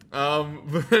 Duh.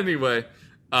 But anyway,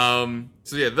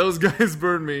 so yeah, those guys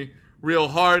burned me real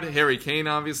hard. Harry Kane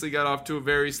obviously got off to a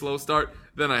very slow start.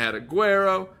 Then I had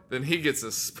Aguero. Then he gets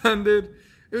suspended.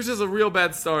 It was just a real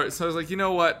bad start. So I was like, you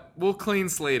know what? We'll clean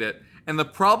slate it. And the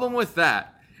problem with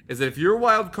that is that if you're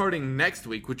wild carding next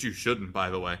week, which you shouldn't, by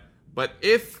the way, but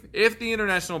if the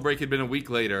international break had been a week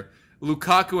later,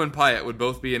 Lukaku and Payet would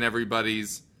both be in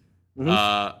everybody's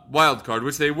wild card,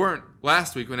 which they weren't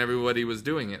last week when everybody was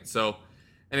doing it. So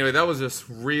anyway, that was just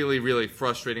really, really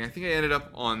frustrating. I think I ended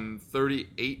up on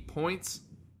 38 points,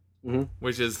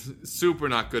 which is super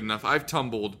not good enough. I've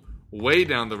tumbled way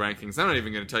down the rankings. I'm not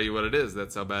even going to tell you what it is.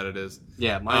 That's how bad it is.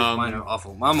 Yeah, mine are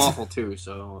awful. I'm awful too,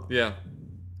 so... Yeah.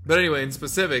 But anyway, in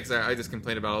specifics, I just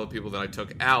complained about all the people that I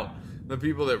took out. The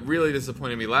people that really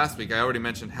disappointed me last week, I already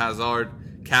mentioned Hazard,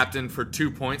 captain for 2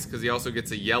 points because he also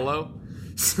gets a yellow.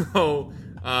 So,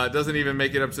 doesn't even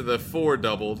make it up to the 4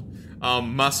 doubled.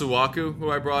 Masuaku,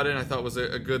 who I brought in, I thought was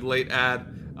a good late add.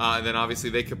 And then obviously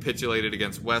they capitulated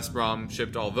against West Brom,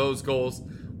 shipped all those goals.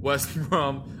 West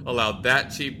Brom allowed that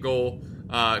cheap goal.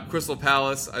 Crystal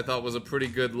Palace, I thought was a pretty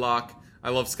good lock.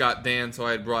 I love Scott Dan, so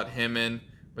I had brought him in.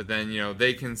 But then,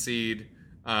 they concede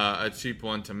a cheap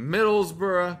one to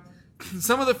Middlesbrough.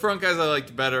 Some of the front guys I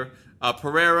liked better.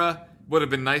 Pereira, would have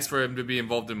been nice for him to be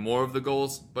involved in more of the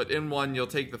goals. But in one, you'll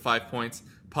take the 5 points.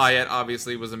 Payet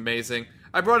obviously was amazing.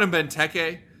 I brought in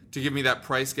Benteke to give me that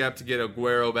price gap to get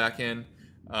Aguero back in.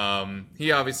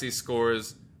 He obviously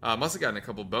scores. Must have gotten a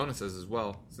couple bonuses as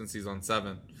well, since he's on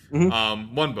 7.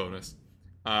 One bonus.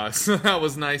 So that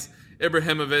was nice.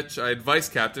 Ibrahimovic, I had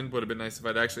vice-captain. Would have been nice if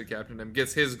I'd actually captained him.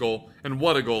 Gets his goal, and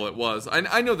what a goal it was.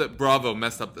 I know that Bravo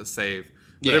messed up the save.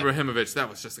 But Ibrahimovic, that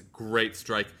was just a great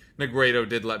strike. Negredo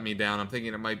did let me down. I'm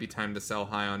thinking it might be time to sell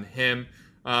high on him.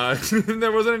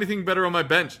 There wasn't anything better on my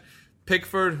bench.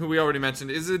 Pickford, who we already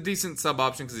mentioned, is a decent sub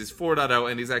option because he's 4.0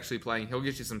 and he's actually playing. He'll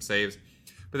get you some saves.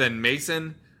 But then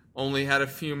Mason only had a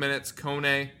few minutes.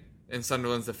 Kone and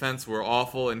Sunderland's defense were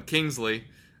awful. And Kingsley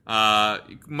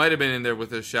might have been in there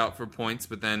with a shout for points,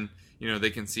 but then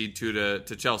they concede 2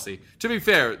 to Chelsea. To be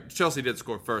fair, Chelsea did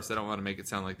score first. I don't want to make it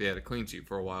sound like they had a clean sheet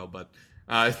for a while, but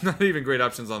not even great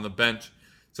options on the bench.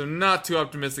 So not too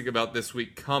optimistic about this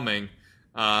week coming.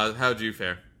 How'd you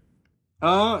fare?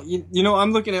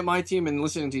 I'm looking at my team and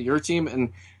listening to your team,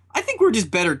 and I think we're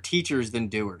just better teachers than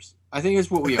doers. I think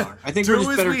that's what we are. I think we're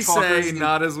just better talkers. Do as we say,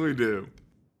 not as we do.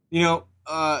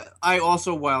 I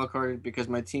also wildcarded because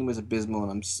my team was abysmal,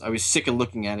 and I was sick of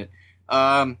looking at it.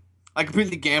 I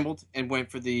completely gambled and went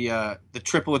for the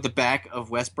triple at the back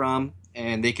of West Brom,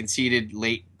 and they conceded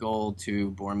late goal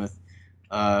to Bournemouth.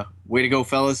 Way to go,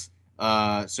 fellas.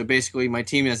 So basically, my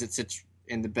team, as it sits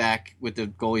in the back with the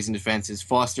goalies and defense, is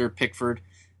Foster, Pickford,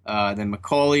 then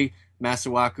Macaulay,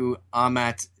 Masuaku,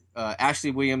 Amat,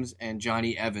 Ashley Williams, and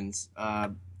Johnny Evans. I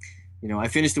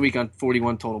finished the week on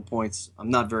 41 total points.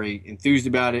 I'm not very enthused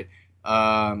about it.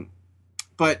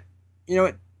 But,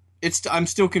 I'm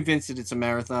still convinced that it's a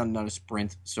marathon, not a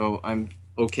sprint. So I'm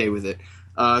okay with it.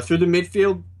 Through the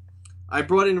midfield, I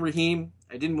brought in Raheem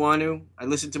I didn't want to. I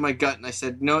listened to my gut, and I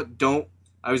said, no, don't.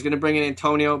 I was going to bring in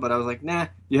Antonio, but I was like, nah,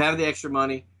 you have the extra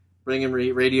money. Bring in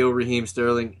Radio Raheem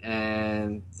Sterling,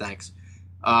 and thanks.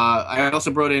 I also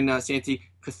brought in Santi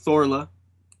Cazorla,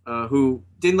 who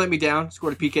didn't let me down,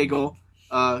 scored a PK goal.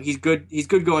 He's good. He's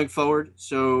good going forward,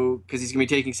 so because he's going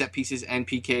to be taking set pieces and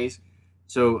PKs.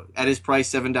 So at his price,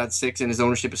 7.6, and his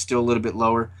ownership is still a little bit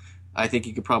lower. I think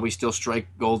he could probably still strike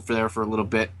gold for there for a little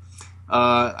bit.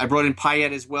 I brought in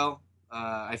Payet as well.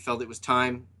 I felt it was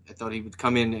time. I thought he would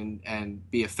come in and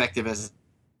be effective as.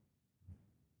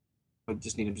 I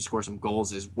just need him to score some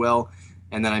goals as well.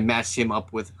 And then I matched him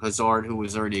up with Hazard, who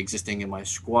was already existing in my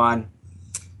squad.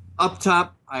 Up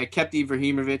top, I kept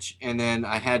Ibrahimovic, and then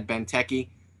I had Benteke.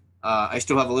 I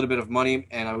still have a little bit of money,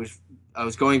 and I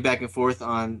was going back and forth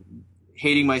on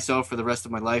hating myself for the rest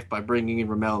of my life by bringing in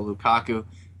Romelu Lukaku,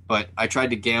 but I tried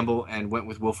to gamble and went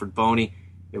with Wilfred Boney.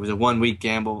 It was a 1-week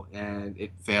gamble, and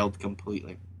it failed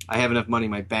completely. I have enough money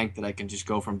in my bank that I can just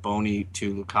go from Boney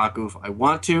to Lukaku if I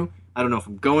want to. I don't know if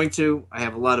I'm going to. I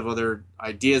have a lot of other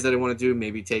ideas that I want to do.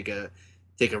 Maybe take a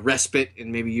respite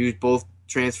and maybe use both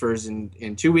transfers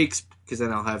in 2 weeks, because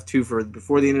then I'll have two for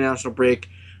before the international break,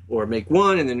 or make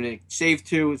one and then save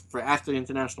two for after the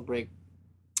international break.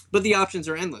 But the options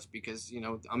are endless because,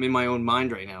 I'm in my own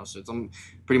mind right now. So I'm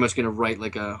pretty much going to write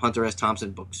like a Hunter S.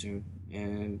 Thompson book soon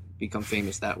and become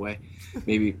famous that way.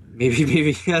 Maybe,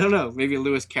 I don't know. Maybe a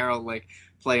Lewis Carroll like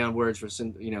play on words for,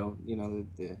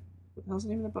 what the hell's the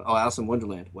name of that book? Oh, Alice in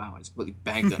Wonderland. Wow, I just completely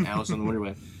banked on Alice in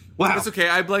Wonderland. Wow. It's okay.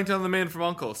 I blanked on The Man from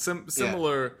U.N.C.L.E.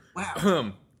 Similar. Yeah.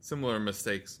 Wow. Similar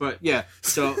mistakes. But yeah,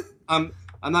 so I'm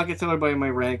not going to tell everybody my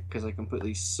rank because I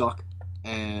completely suck.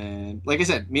 And like I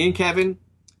said, me and Kevin,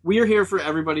 we are here for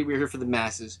everybody. We're here for the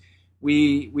masses.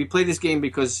 We play this game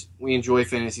because we enjoy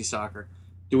fantasy soccer.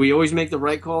 Do we always make the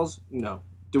right calls? No.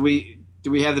 Do we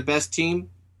have the best team?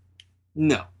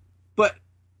 No. But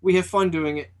we have fun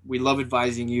doing it. We love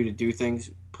advising you to do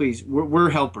things. Please, we're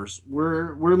helpers.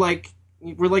 We're like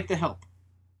the help.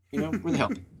 We're the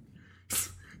help.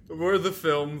 We're the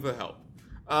film, The Help.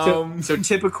 So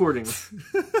tip accordingly.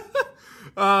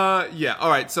 Yeah. All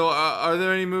right. So, are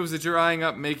there any moves that you're eyeing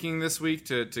up making this week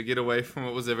to get away from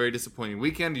what was a very disappointing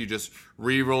weekend? Are you just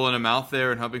re-rolling them out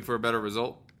there and hoping for a better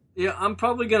result? Yeah, I'm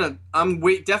probably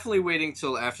definitely waiting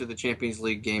till after the Champions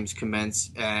League games commence,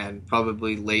 and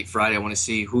probably late Friday. I want to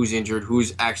see who's injured,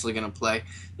 who's actually going to play.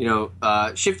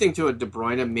 Shifting to a De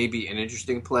Bruyne may be an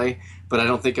interesting play, but I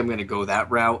don't think I'm going to go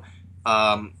that route.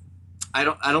 I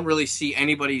don't really see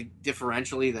anybody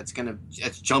differentially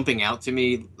that's jumping out to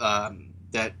me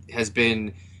that has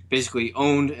been basically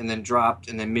owned and then dropped,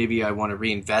 and then maybe I want to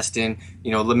reinvest in.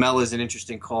 Lamela is an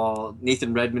interesting call.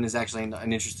 Nathan Redmond is actually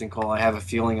an interesting call. I have a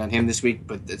feeling on him this week,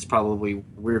 but it's probably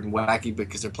weird and wacky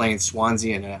because they're playing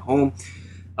Swansea and at home.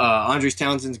 Andres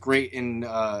Townsend's great in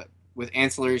with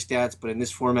ancillary stats, but in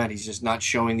this format, he's just not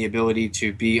showing the ability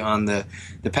to be on the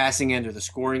passing end or the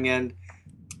scoring end.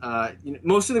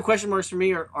 Most of the question marks for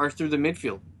me are through the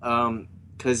midfield,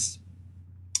 because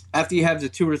after you have the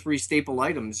two or three staple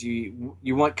items, you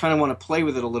want to play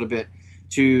with it a little bit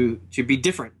to be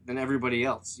different than everybody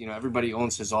else. Everybody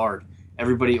owns Hazard,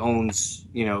 everybody owns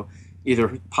either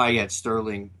Payet,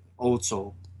 Sterling,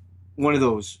 Ozil, one of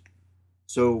those.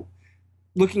 So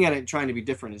looking at it and trying to be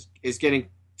different is getting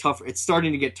tougher. It's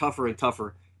starting to get tougher and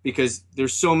tougher because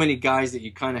there's so many guys that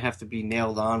you kind of have to be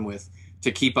nailed on with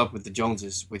to keep up with the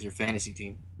Joneses with your fantasy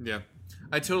team. Yeah,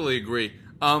 I totally agree.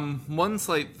 One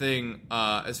slight thing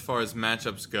as far as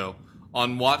matchups go.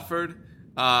 On Watford,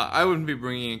 I wouldn't be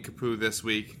bringing in Capu this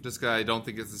week just because I don't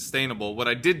think it's sustainable. What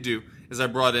I did do is I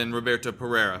brought in Roberto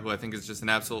Pereira, who I think is just an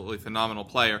absolutely phenomenal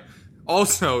player.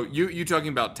 Also, you talking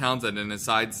about Townsend and his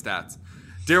side stats.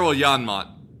 Daryl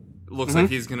Janmaat looks like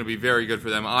he's going to be very good for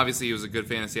them. Obviously, he was a good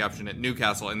fantasy option at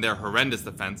Newcastle in their horrendous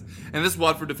defense. And this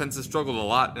Watford defense has struggled a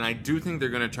lot, and I do think they're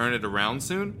going to turn it around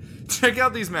soon. Check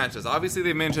out these matches. Obviously, they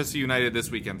have Manchester United this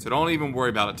weekend, so don't even worry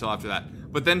about it till after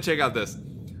that. But then check out this.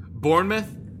 Burnley,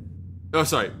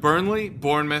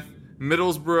 Bournemouth,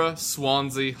 Middlesbrough,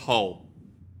 Swansea, Hull.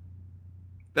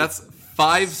 That's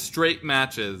 5 straight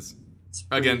matches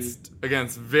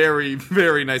against very,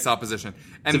 very nice opposition.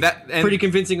 And pretty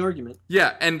convincing argument.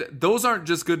 Yeah, and those aren't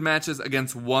just good matches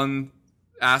against one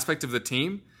aspect of the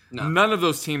team. No. None of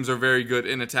those teams are very good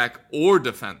in attack or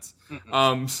defense.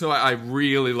 So I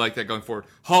really like that going forward.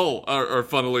 Hull are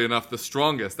funnily enough the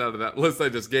strongest out of that list I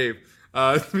just gave,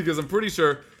 because I'm pretty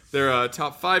sure they're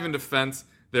top 5 in defense,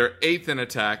 they're 8th in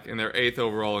attack, and they're 8th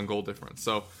overall in goal difference.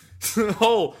 So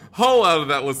Hull out of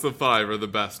that list of 5 are the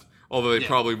best, although they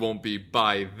probably won't be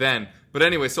by then. But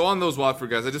anyway, so on those Watford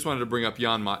guys, I just wanted to bring up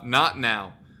Janmaat. Not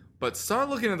now, But start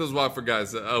looking at those Watford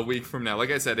guys a week from now. Like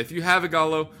I said, if you have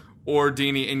Ighalo or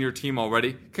Deeney in your team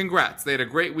already, congrats. They had a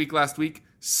great week last week.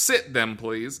 Sit them,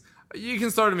 please. You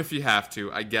can start them if you have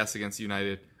to, I guess, against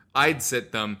United. I'd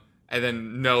sit them and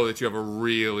then know that you have a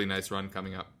really nice run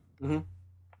coming up. Mm-hmm. All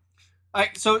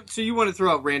right, so you want to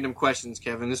throw out random questions,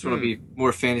 Kevin. This one will be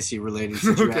more fantasy related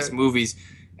since you asked movies.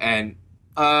 And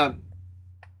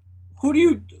who do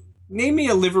you... Name me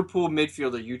a Liverpool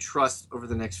midfielder you trust over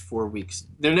the next 4 weeks.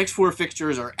 Their next 4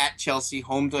 fixtures are at Chelsea,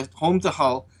 home to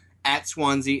Hull, at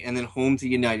Swansea, and then home to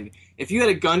United. If you had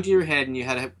a gun to your head and you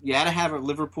had to have a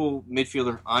Liverpool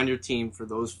midfielder on your team for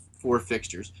those 4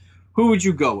 fixtures, who would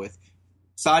you go with?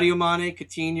 Sadio Mane,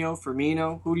 Coutinho,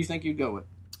 Firmino? Who do you think you'd go with?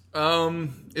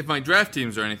 If my draft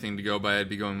teams are anything to go by, I'd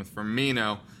be going with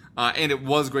Firmino. And it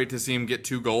was great to see him get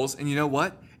 2 goals. And you know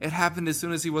what? It happened as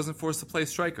soon as he wasn't forced to play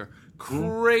striker.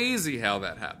 Crazy how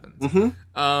that happened.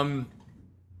 Mm-hmm.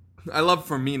 I love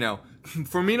Firmino.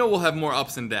 Firmino will have more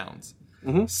ups and downs.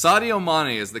 Mm-hmm. Sadio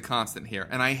Mane is the constant here,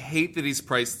 and I hate that he's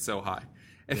priced so high.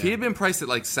 If he had been priced at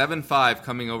like 7.5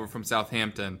 coming over from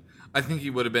Southampton, I think he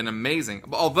would have been amazing.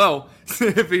 Although,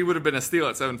 if he would have been a steal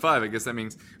at 7.5, I guess that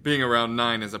means being around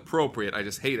 9 is appropriate. I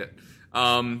just hate it.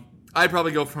 I'd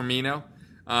probably go Firmino,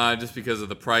 just because of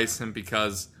the price and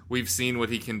because we've seen what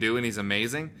he can do, and he's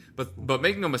amazing. But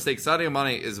make no mistake, Sadio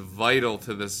Mane is vital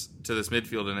to this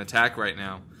midfield and attack right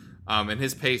now, and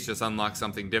his pace just unlocks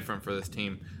something different for this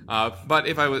team. But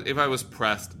if I was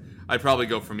pressed, I'd probably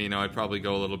go Firmino. I'd probably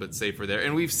go a little bit safer there,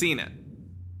 and we've seen it,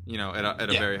 at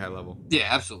a very high level. Yeah,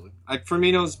 absolutely.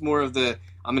 Firmino's more of the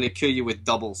I'm going to kill you with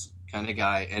doubles kind of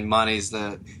guy, and Mane's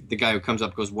the guy who comes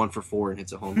up, goes 1 for 4, and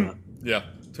hits a home run. Yeah,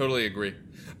 totally agree.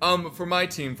 For my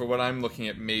team, for what I'm looking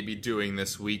at maybe doing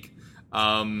this week,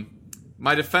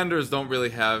 my defenders don't really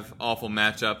have awful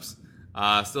matchups.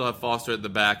 Still have Foster at the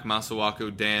back,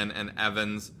 Masuaku, Dan, and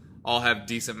Evans all have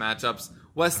decent matchups.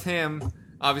 West Ham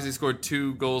obviously scored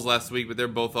 2 goals last week, but they're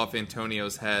both off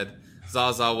Antonio's head.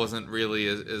 Zaza wasn't really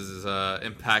as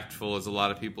impactful as a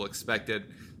lot of people expected,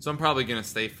 so I'm probably going to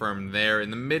stay firm there. In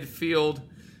the midfield,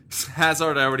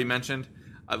 Hazard I already mentioned.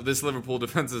 This Liverpool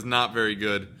defense is not very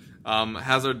good.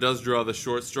 Hazard does draw the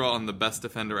short straw on the best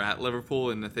defender at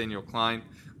Liverpool in Nathaniel Klein,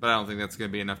 but I don't think that's going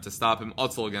to be enough to stop him.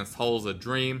 Özil against Hull's a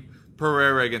dream.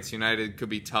 Pereira against United could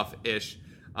be tough-ish.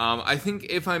 I think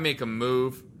if I make a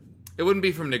move, it wouldn't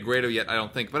be from Negredo yet, I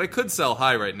don't think, but I could sell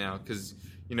high right now because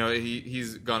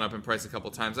he's gone up in price a couple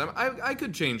times. I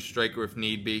could change striker if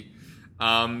need be,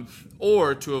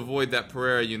 or to avoid that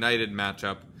Pereira United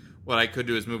matchup. What I could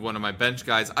do is move one of my bench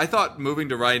guys. I thought moving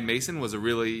to Ryan Mason was a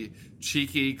really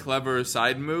cheeky, clever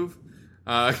side move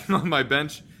on my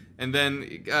bench, and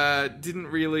then didn't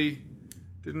really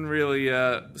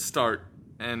start.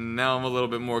 And now I'm a little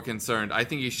bit more concerned. I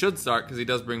think he should start because he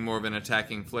does bring more of an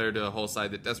attacking flair to a whole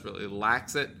side that desperately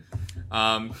lacks it.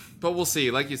 But we'll see.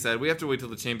 Like you said, we have to wait till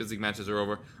the Champions League matches are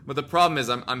over. But the problem is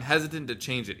I'm hesitant to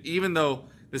change it, even though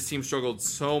this team struggled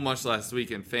so much last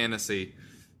week in fantasy.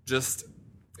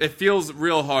 It feels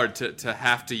real hard to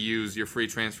have to use your free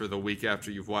transfer the week after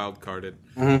you've wildcarded.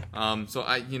 Mm-hmm.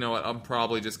 So you know what? I'm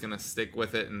probably just going to stick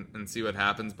with it and see what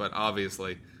happens. But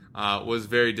obviously, was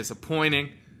very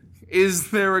disappointing.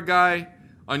 Is there a guy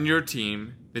on your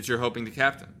team that you're hoping to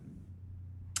captain?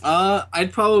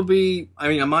 I'd probably,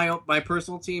 on my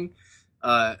personal team,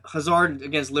 Hazard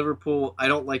against Liverpool. I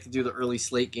don't like to do the early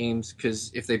slate games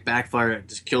because if they backfire, it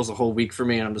just kills a whole week for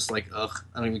me, and I'm just like, ugh,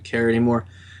 I don't even care anymore.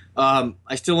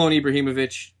 I still own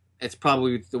Ibrahimovic. It's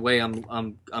probably the way I'm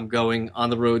going on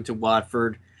the road to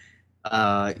Watford.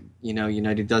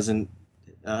 United doesn't.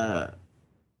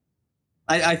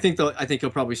 I think he'll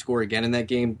probably score again in that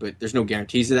game, but there's no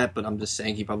guarantees of that. But I'm just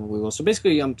saying he probably will. So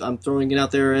basically, I'm throwing it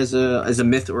out there as a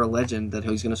myth or a legend that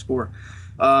he's going to score.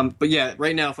 But yeah,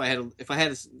 right now, if I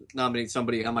had to nominate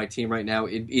somebody on my team right now,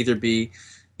 it'd either be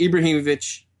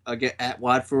Ibrahimovic at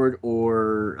Watford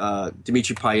or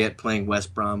Dimitri Payet playing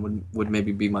West Brom would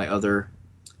maybe be my other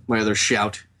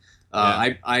shout.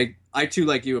 Yeah. I too,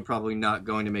 like you, are probably not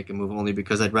going to make a move only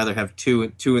because I'd rather have two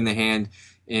in the hand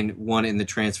and one in the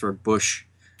transfer bush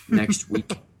next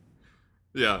week.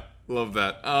 Yeah, love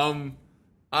that.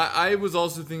 I was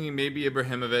also thinking maybe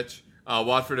Ibrahimovic.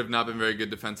 Watford have not been very good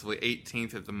defensively,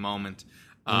 18th at the moment.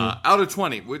 Out of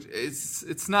 20, which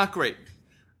it's not great.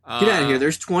 Get out of here.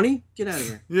 There's 20? Get out of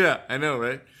here. Yeah, I know,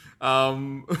 right?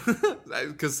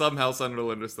 Because somehow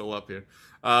Sunderland are still up here.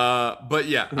 But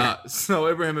yeah, so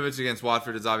Ibrahimovic against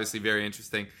Watford is obviously very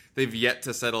interesting. They've yet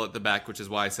to settle at the back, which is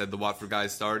why I said the Watford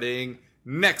guys starting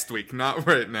next week, not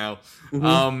right now.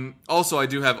 Mm-hmm. Also, I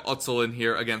do have Özil in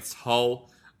here against Hull.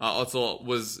 Özil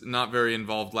was not very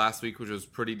involved last week, which was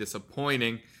pretty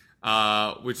disappointing.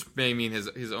 which may mean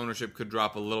his ownership could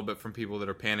drop a little bit from people that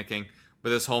are panicking. But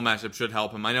this Hull matchup should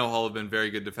help him. I know Hull have been very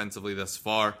good defensively thus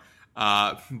far,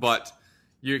 but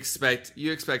you expect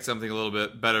something a little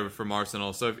bit better from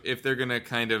Arsenal. So if they're going to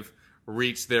kind of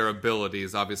reach their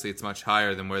abilities, obviously it's much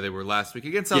higher than where they were last week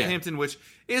against Southampton, which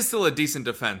is still a decent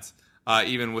defense,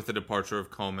 even with the departure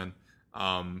of Coleman.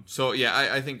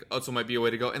 I think Özil might be a way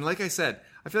to go. And like I said,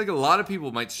 I feel like a lot of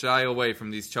people might shy away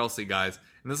from these Chelsea guys,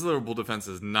 and this Liverpool defense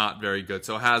is not very good.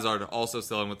 So Hazard also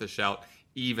still in with a shout,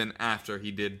 even after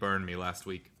he did burn me last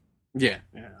week. Yeah,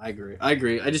 I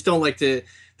agree. I just don't like the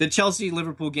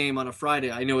Chelsea-Liverpool game on a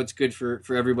Friday. I know it's good for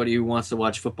everybody who wants to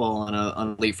watch football on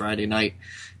a late Friday night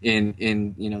in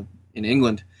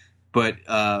England, but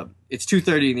it's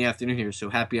 2:30 in the afternoon here, so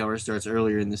happy hour starts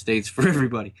earlier in the States for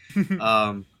everybody.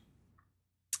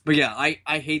 But yeah,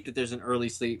 I hate that there's an early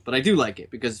slate, but I do like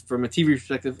it because from a TV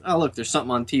perspective, look, there's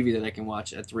something on TV that I can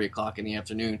watch at 3 o'clock in the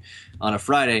afternoon on a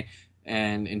Friday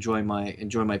and enjoy my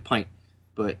pint.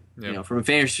 But from a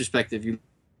fan's perspective, you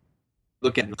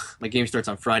look at my game starts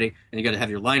on Friday, and you got to have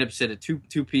your lineup set at 2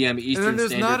 p.m. Eastern Standard Time. And then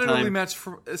there's not an early match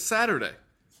for Saturday,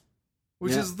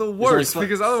 which is the worst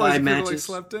because otherwise you could have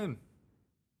slept in.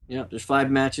 Yeah, there's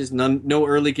 5 matches, no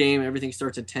early game. Everything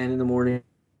starts at 10 in the morning.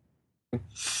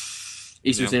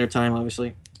 Eastern Standard Time,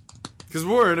 obviously. Because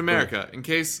we're in America. In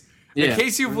case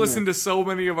you've listened to so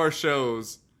many of our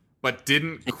shows, but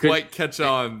didn't quite catch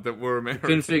on that we're American.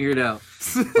 Couldn't figure it out.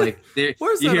 Like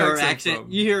where's you that hear accent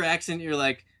from? You hear accent. You're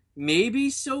like,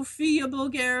 maybe Sofia,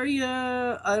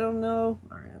 Bulgaria. I don't know.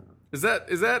 Is that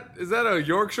a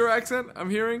Yorkshire accent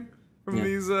I'm hearing from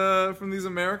these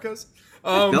Americas?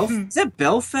 Is that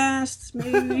Belfast?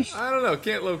 Maybe I don't know.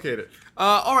 Can't locate it.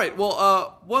 All right.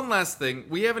 Well, one last thing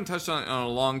we haven't touched on in a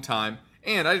long time,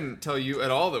 and I didn't tell you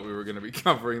at all that we were going to be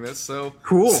covering this. So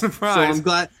cool. Surprise.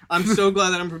 So I'm so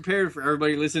glad that I'm prepared for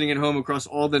everybody listening at home across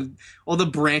all the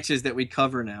branches that we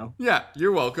cover now. Yeah,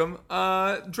 you're welcome.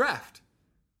 Draft.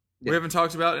 We haven't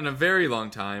talked about in a very long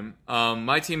time.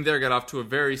 My team there got off to a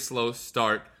very slow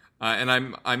start,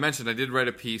 and I mentioned I did write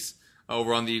a piece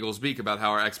over on the Eagles Beak about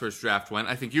how our experts draft went.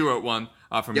 I think you wrote one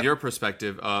from your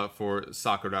perspective for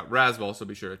soccer.rasball, so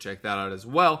be sure to check that out as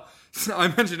well. So I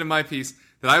mentioned in my piece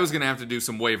that I was going to have to do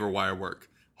some waiver wire work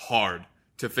hard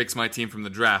to fix my team from the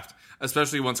draft,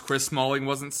 especially once Chris Smalling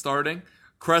wasn't starting.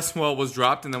 Cresswell was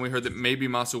dropped, and then we heard that maybe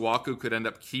Masuaku could end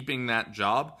up keeping that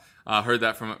job. Heard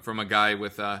that from a guy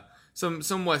with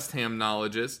some West Ham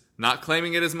knowledges. Not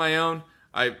claiming it as my own.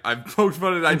 I've poked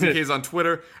fun at ITKs on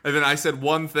Twitter, and then I said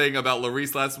one thing about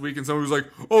Lloris last week, and someone was like,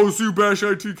 "Oh, so you bash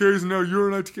ITKs, and now you're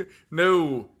an ITK."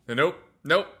 Nope.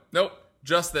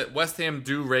 Just that West Ham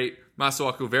do rate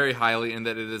Masuaku very highly, and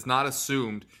that it is not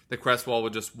assumed that Cresswell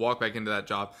would just walk back into that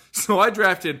job. So I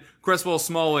drafted Cresswell,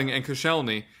 Smalling, and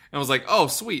Koscielny, and was like, "Oh,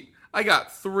 sweet. I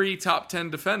got 3 top 10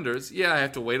 defenders. Yeah, I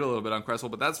have to wait a little bit on Cresswell,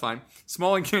 but that's fine.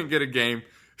 Smalling can't get a game.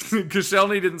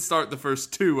 Koscielny didn't start the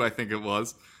first 2, I think it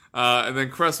was. And then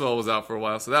Cresswell was out for a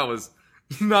while, so that was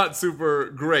not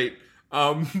super great.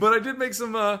 But I did make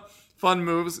some fun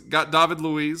moves. Got David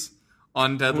Luiz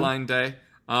on deadline day.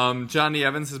 Johnny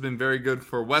Evans has been very good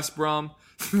for West Brom.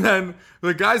 Then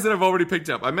the guys that I've already picked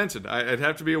up, I mentioned I'd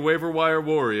have to be a waiver wire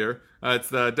warrior. It's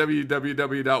the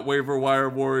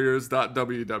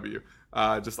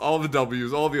www.waiverwirewarriors.ww. Just all the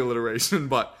W's, all the alliteration.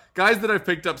 But guys that I've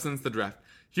picked up since the draft: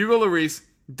 Hugo Lloris,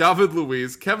 David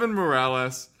Luiz, Kevin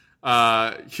Morales,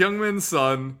 Heung-min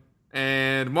Son,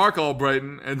 and Mark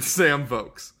Albrighton, and Sam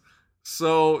Vokes.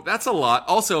 So that's a lot.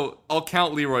 Also, I'll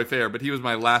count Leroy Fair, but he was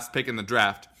my last pick in the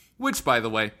draft, which, by the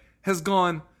way, has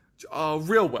gone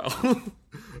real well.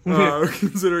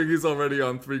 Considering he's already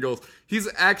on 3 goals. He's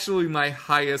actually my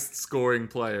highest scoring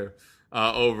player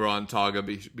over on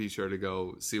Taga. Be sure to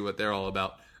go see what they're all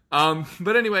about.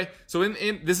 But anyway, so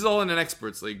in this is all in an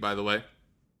experts league, by the way.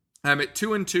 I'm at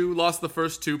 2-2, lost the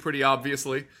first 2 pretty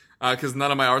obviously, because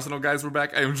none of my Arsenal guys were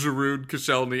back. I am Giroud,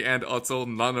 Koscielny, and Özil.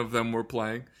 None of them were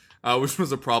playing, which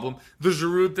was a problem. The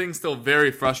Giroud thing's still very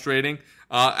frustrating,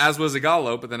 as was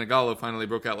Igalo, but then Igalo finally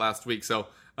broke out last week. So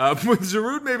with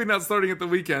Giroud maybe not starting at the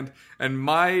weekend, and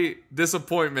my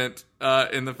disappointment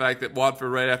in the fact that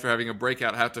Watford, right after having a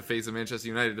breakout, have to face a Manchester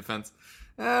United defense,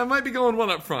 might be going 1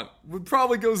 up front. Would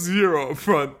probably go 0 up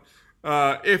front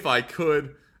if I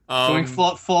could. Going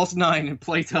false 9 and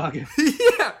play Taga.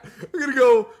 Yeah,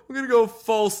 I'm gonna go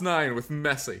false 9 with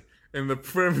Messi in the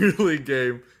Premier League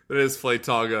game that is play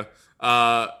Taga.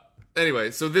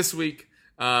 Anyway, so this week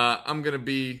I'm gonna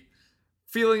be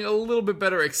feeling a little bit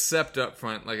better, except up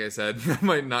front. Like I said, that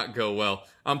might not go well.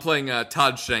 I'm playing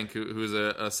Todd Schenk, who's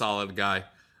a solid guy.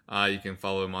 You can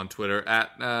follow him on Twitter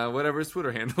at whatever his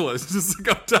Twitter handle is. Just look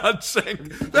up Todd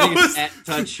Schenk. At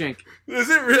Todd Schenk.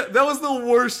 That was the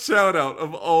worst shout out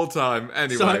of all time.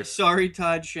 Anyway. Sorry,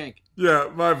 Todd Schenk. Yeah,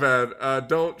 my bad.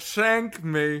 Don't shank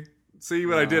me. See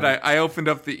what I did? I opened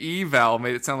up the E vowel,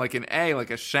 made it sound like an A, like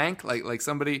a shank, like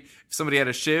somebody. If somebody had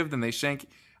a shiv, then they shank.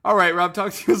 All right, Rob,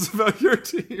 talk to us about your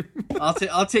team.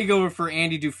 I'll take over for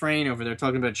Andy Dufresne over there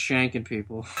talking about shanking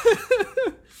people.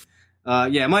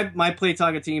 My Play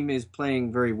Taga team is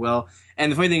playing very well.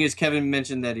 And the funny thing is, Kevin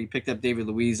mentioned that he picked up David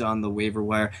Luiz on the waiver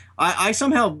wire. I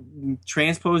somehow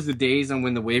transposed the days on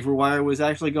when the waiver wire was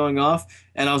actually going off.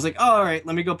 And I was like, all right,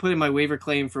 let me go put in my waiver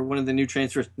claim for one of the new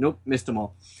transfers. Nope, missed them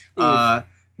all.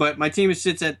 But my team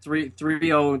sits at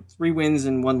 3-0, 3 wins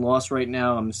and 1 loss right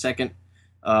now. I'm second.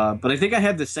 But I think I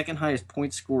have the second highest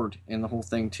points scored in the whole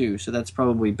thing, too. So that's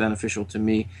probably beneficial to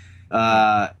me.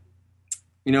 My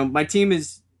team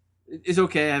is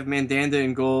okay. I have Mandanda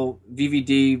in goal,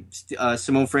 VVD,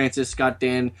 Simone Francis, Scott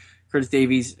Dan, Curtis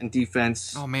Davies in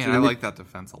defense. Oh, man, I like that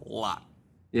defense a lot.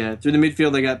 Yeah, through the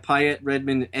midfield, I got Payet,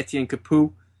 Redmond, Etienne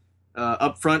Capoue.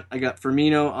 Up front, I got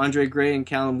Firmino, Andre Gray, and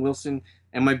Callum Wilson.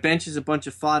 And my bench is a bunch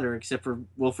of fodder, except for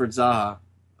Wilfred Zaha,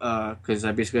 because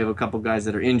I basically have a couple guys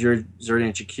that are injured,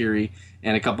 Xherdan Shaqiri,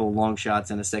 and a couple of long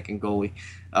shots and a second goalie.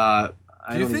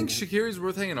 Do you think Shaqiri's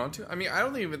worth hanging on to? I mean, I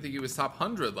don't even think he was top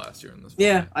 100 last year in this.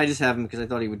 Yeah, I just have him because I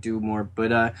thought he would do more.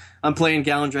 But I'm playing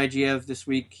Galen Dragiev this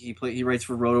week. He writes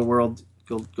for Roto World.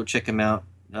 Go check him out.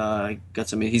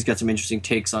 He's got some interesting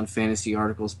takes on fantasy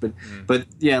articles. But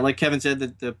yeah, like Kevin said,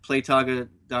 the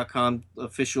PlayTaga.com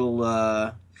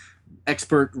official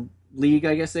expert league,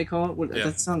 I guess they call it.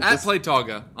 At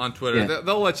PlayTaga on Twitter. Yeah.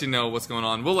 They'll let you know what's going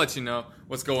on. We'll let you know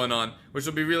what's going on, which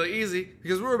will be really easy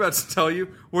because we're about to tell you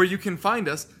where you can find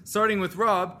us, starting with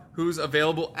Rob, who's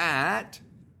available at...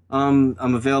 I'm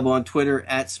available on Twitter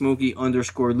at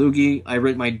Smokey_Loogie. I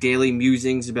write my daily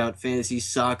musings about fantasy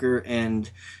soccer and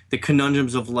the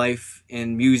conundrums of life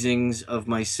and musings of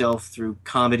myself through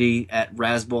comedy at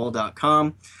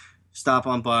Razzball.com. Stop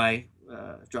on by,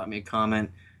 drop me a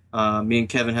comment. Me and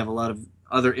Kevin have a lot of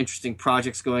other interesting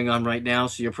projects going on right now,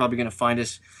 so you're probably going to find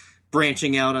us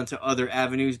branching out onto other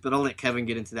avenues, but I'll let Kevin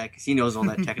get into that because he knows all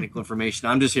that technical information.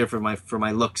 I'm just here for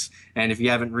my looks, and if you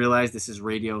haven't realized, this is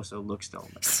radio, so looks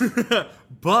don't matter.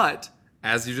 But,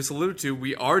 as you just alluded to,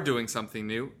 we are doing something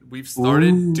new. We've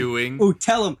started doing... Ooh,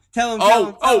 tell him.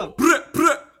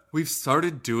 We've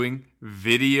started doing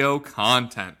video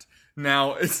content.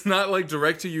 Now, it's not like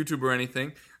direct to YouTube or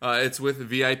anything. It's with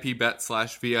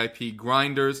VIPBet/VIP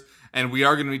Grinders, and we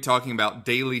are going to be talking about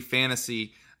daily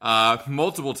fantasy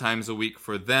multiple times a week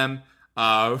for them.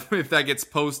 If that gets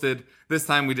posted, this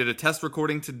time we did a test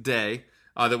recording today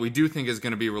that we do think is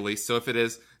going to be released. So if it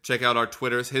is, check out our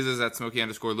Twitters. His is at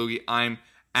Smokey_Loogie. I'm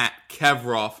at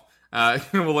Kevroff.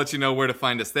 We'll let you know where to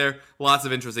find us there. Lots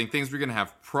of interesting things. We're going to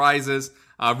have prizes.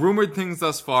 Rumored things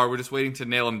thus far. We're just waiting to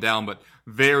nail them down, but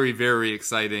very, very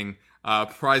exciting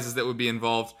prizes that would be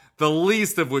involved. The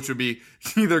least of which would be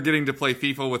either getting to play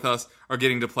FIFA with us or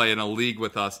getting to play in a league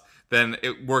with us. Then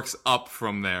it works up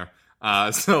from there.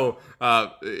 And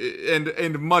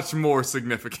much more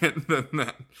significant than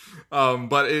that.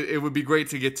 But it would be great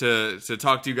to get to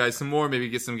talk to you guys some more, maybe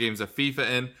get some games of FIFA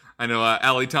in. I know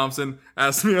Allie Thompson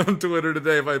asked me on Twitter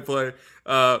today if I'd play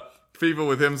FIFA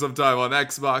with him sometime on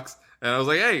Xbox. And I was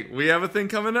like, hey, we have a thing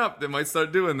coming up that might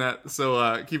start doing that.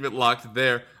 So keep it locked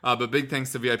there. But big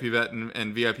thanks to VIPBet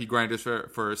and VIP Grinders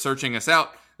for searching us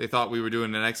out. They thought we were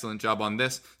doing an excellent job on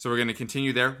this. So we're going to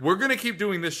continue there. We're going to keep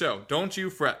doing this show. Don't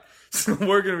you fret. So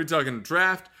we're going to be talking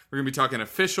draft. We're going to be talking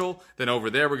official. Then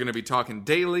over there, we're going to be talking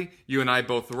daily. You and I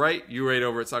both write. You write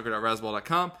over at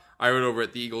soccer.razzball.com. I write over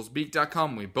at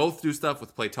theeaglesbeak.com. We both do stuff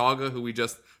with PlayTaga, who we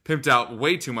just pimped out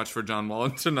way too much for John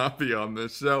Mullen to not be on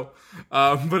this show.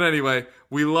 But anyway,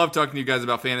 we love talking to you guys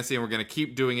about fantasy, and we're going to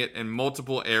keep doing it in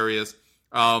multiple areas.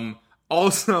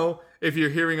 Also, if you're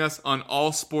hearing us on All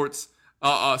In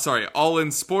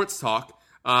Sports Talk,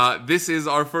 this is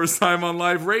our first time on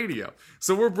live radio.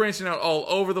 So we're branching out all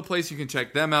over the place. You can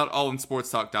check them out,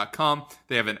 allinsportstalk.com.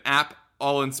 They have an app,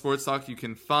 All In Sports Talk, you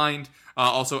can find.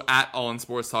 Also at All In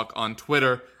Sports Talk on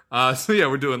Twitter. So yeah,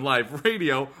 we're doing live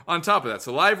radio on top of that.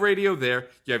 So live radio there.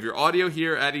 You have your audio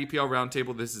here at EPL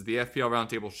Roundtable. This is the FPL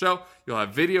Roundtable show. You'll have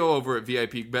video over at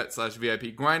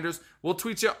VIPBet/VIP Grinders. We'll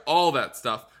tweet you all that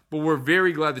stuff. But we're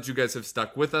very glad that you guys have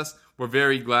stuck with us. We're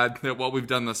very glad that what we've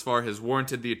done thus far has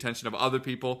warranted the attention of other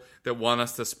people that want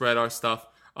us to spread our stuff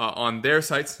on their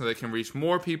sites so they can reach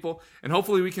more people. And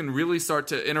hopefully we can really start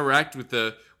to interact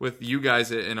with you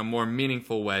guys in a more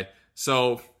meaningful way.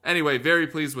 So anyway, very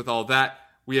pleased with all that.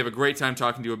 We have a great time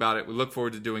talking to you about it. We look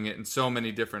forward to doing it in so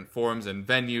many different forums and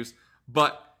venues.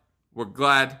 But we're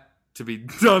glad to be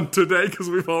done today because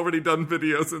we've already done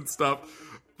videos and stuff.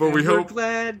 But we hope...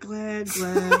 glad.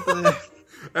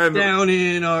 And down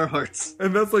in our hearts.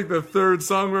 And that's like the third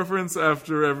song reference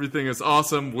after Everything is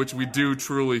Awesome, which we do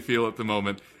truly feel at the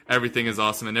moment. Everything is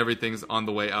awesome, and everything's on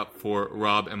the way up for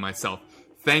Rob and myself.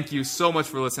 Thank you so much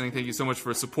for listening. Thank you so much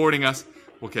for supporting us.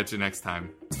 We'll catch you next time.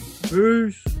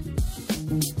 Peace.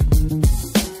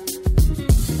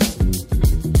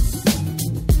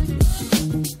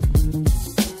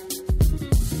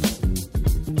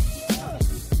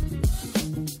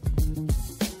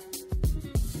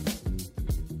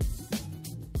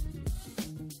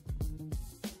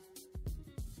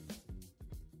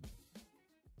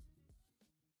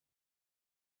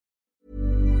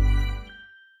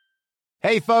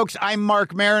 Hey, folks, I'm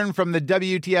Mark Maron from the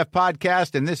WTF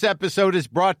Podcast, and this episode is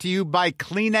brought to you by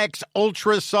Kleenex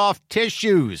Ultra Soft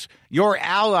Tissues, your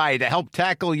ally to help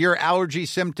tackle your allergy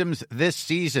symptoms this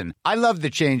season. I love the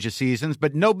change of seasons,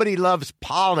 but nobody loves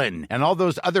pollen and all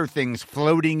those other things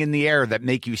floating in the air that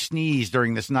make you sneeze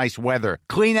during this nice weather.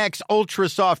 Kleenex Ultra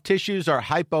Soft Tissues are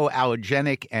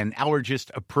hypoallergenic and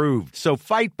allergist approved, so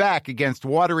fight back against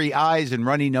watery eyes and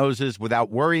runny noses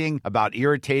without worrying about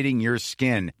irritating your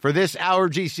skin. For this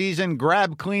allergy season,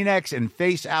 grab Kleenex and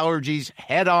face allergies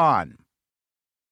head on.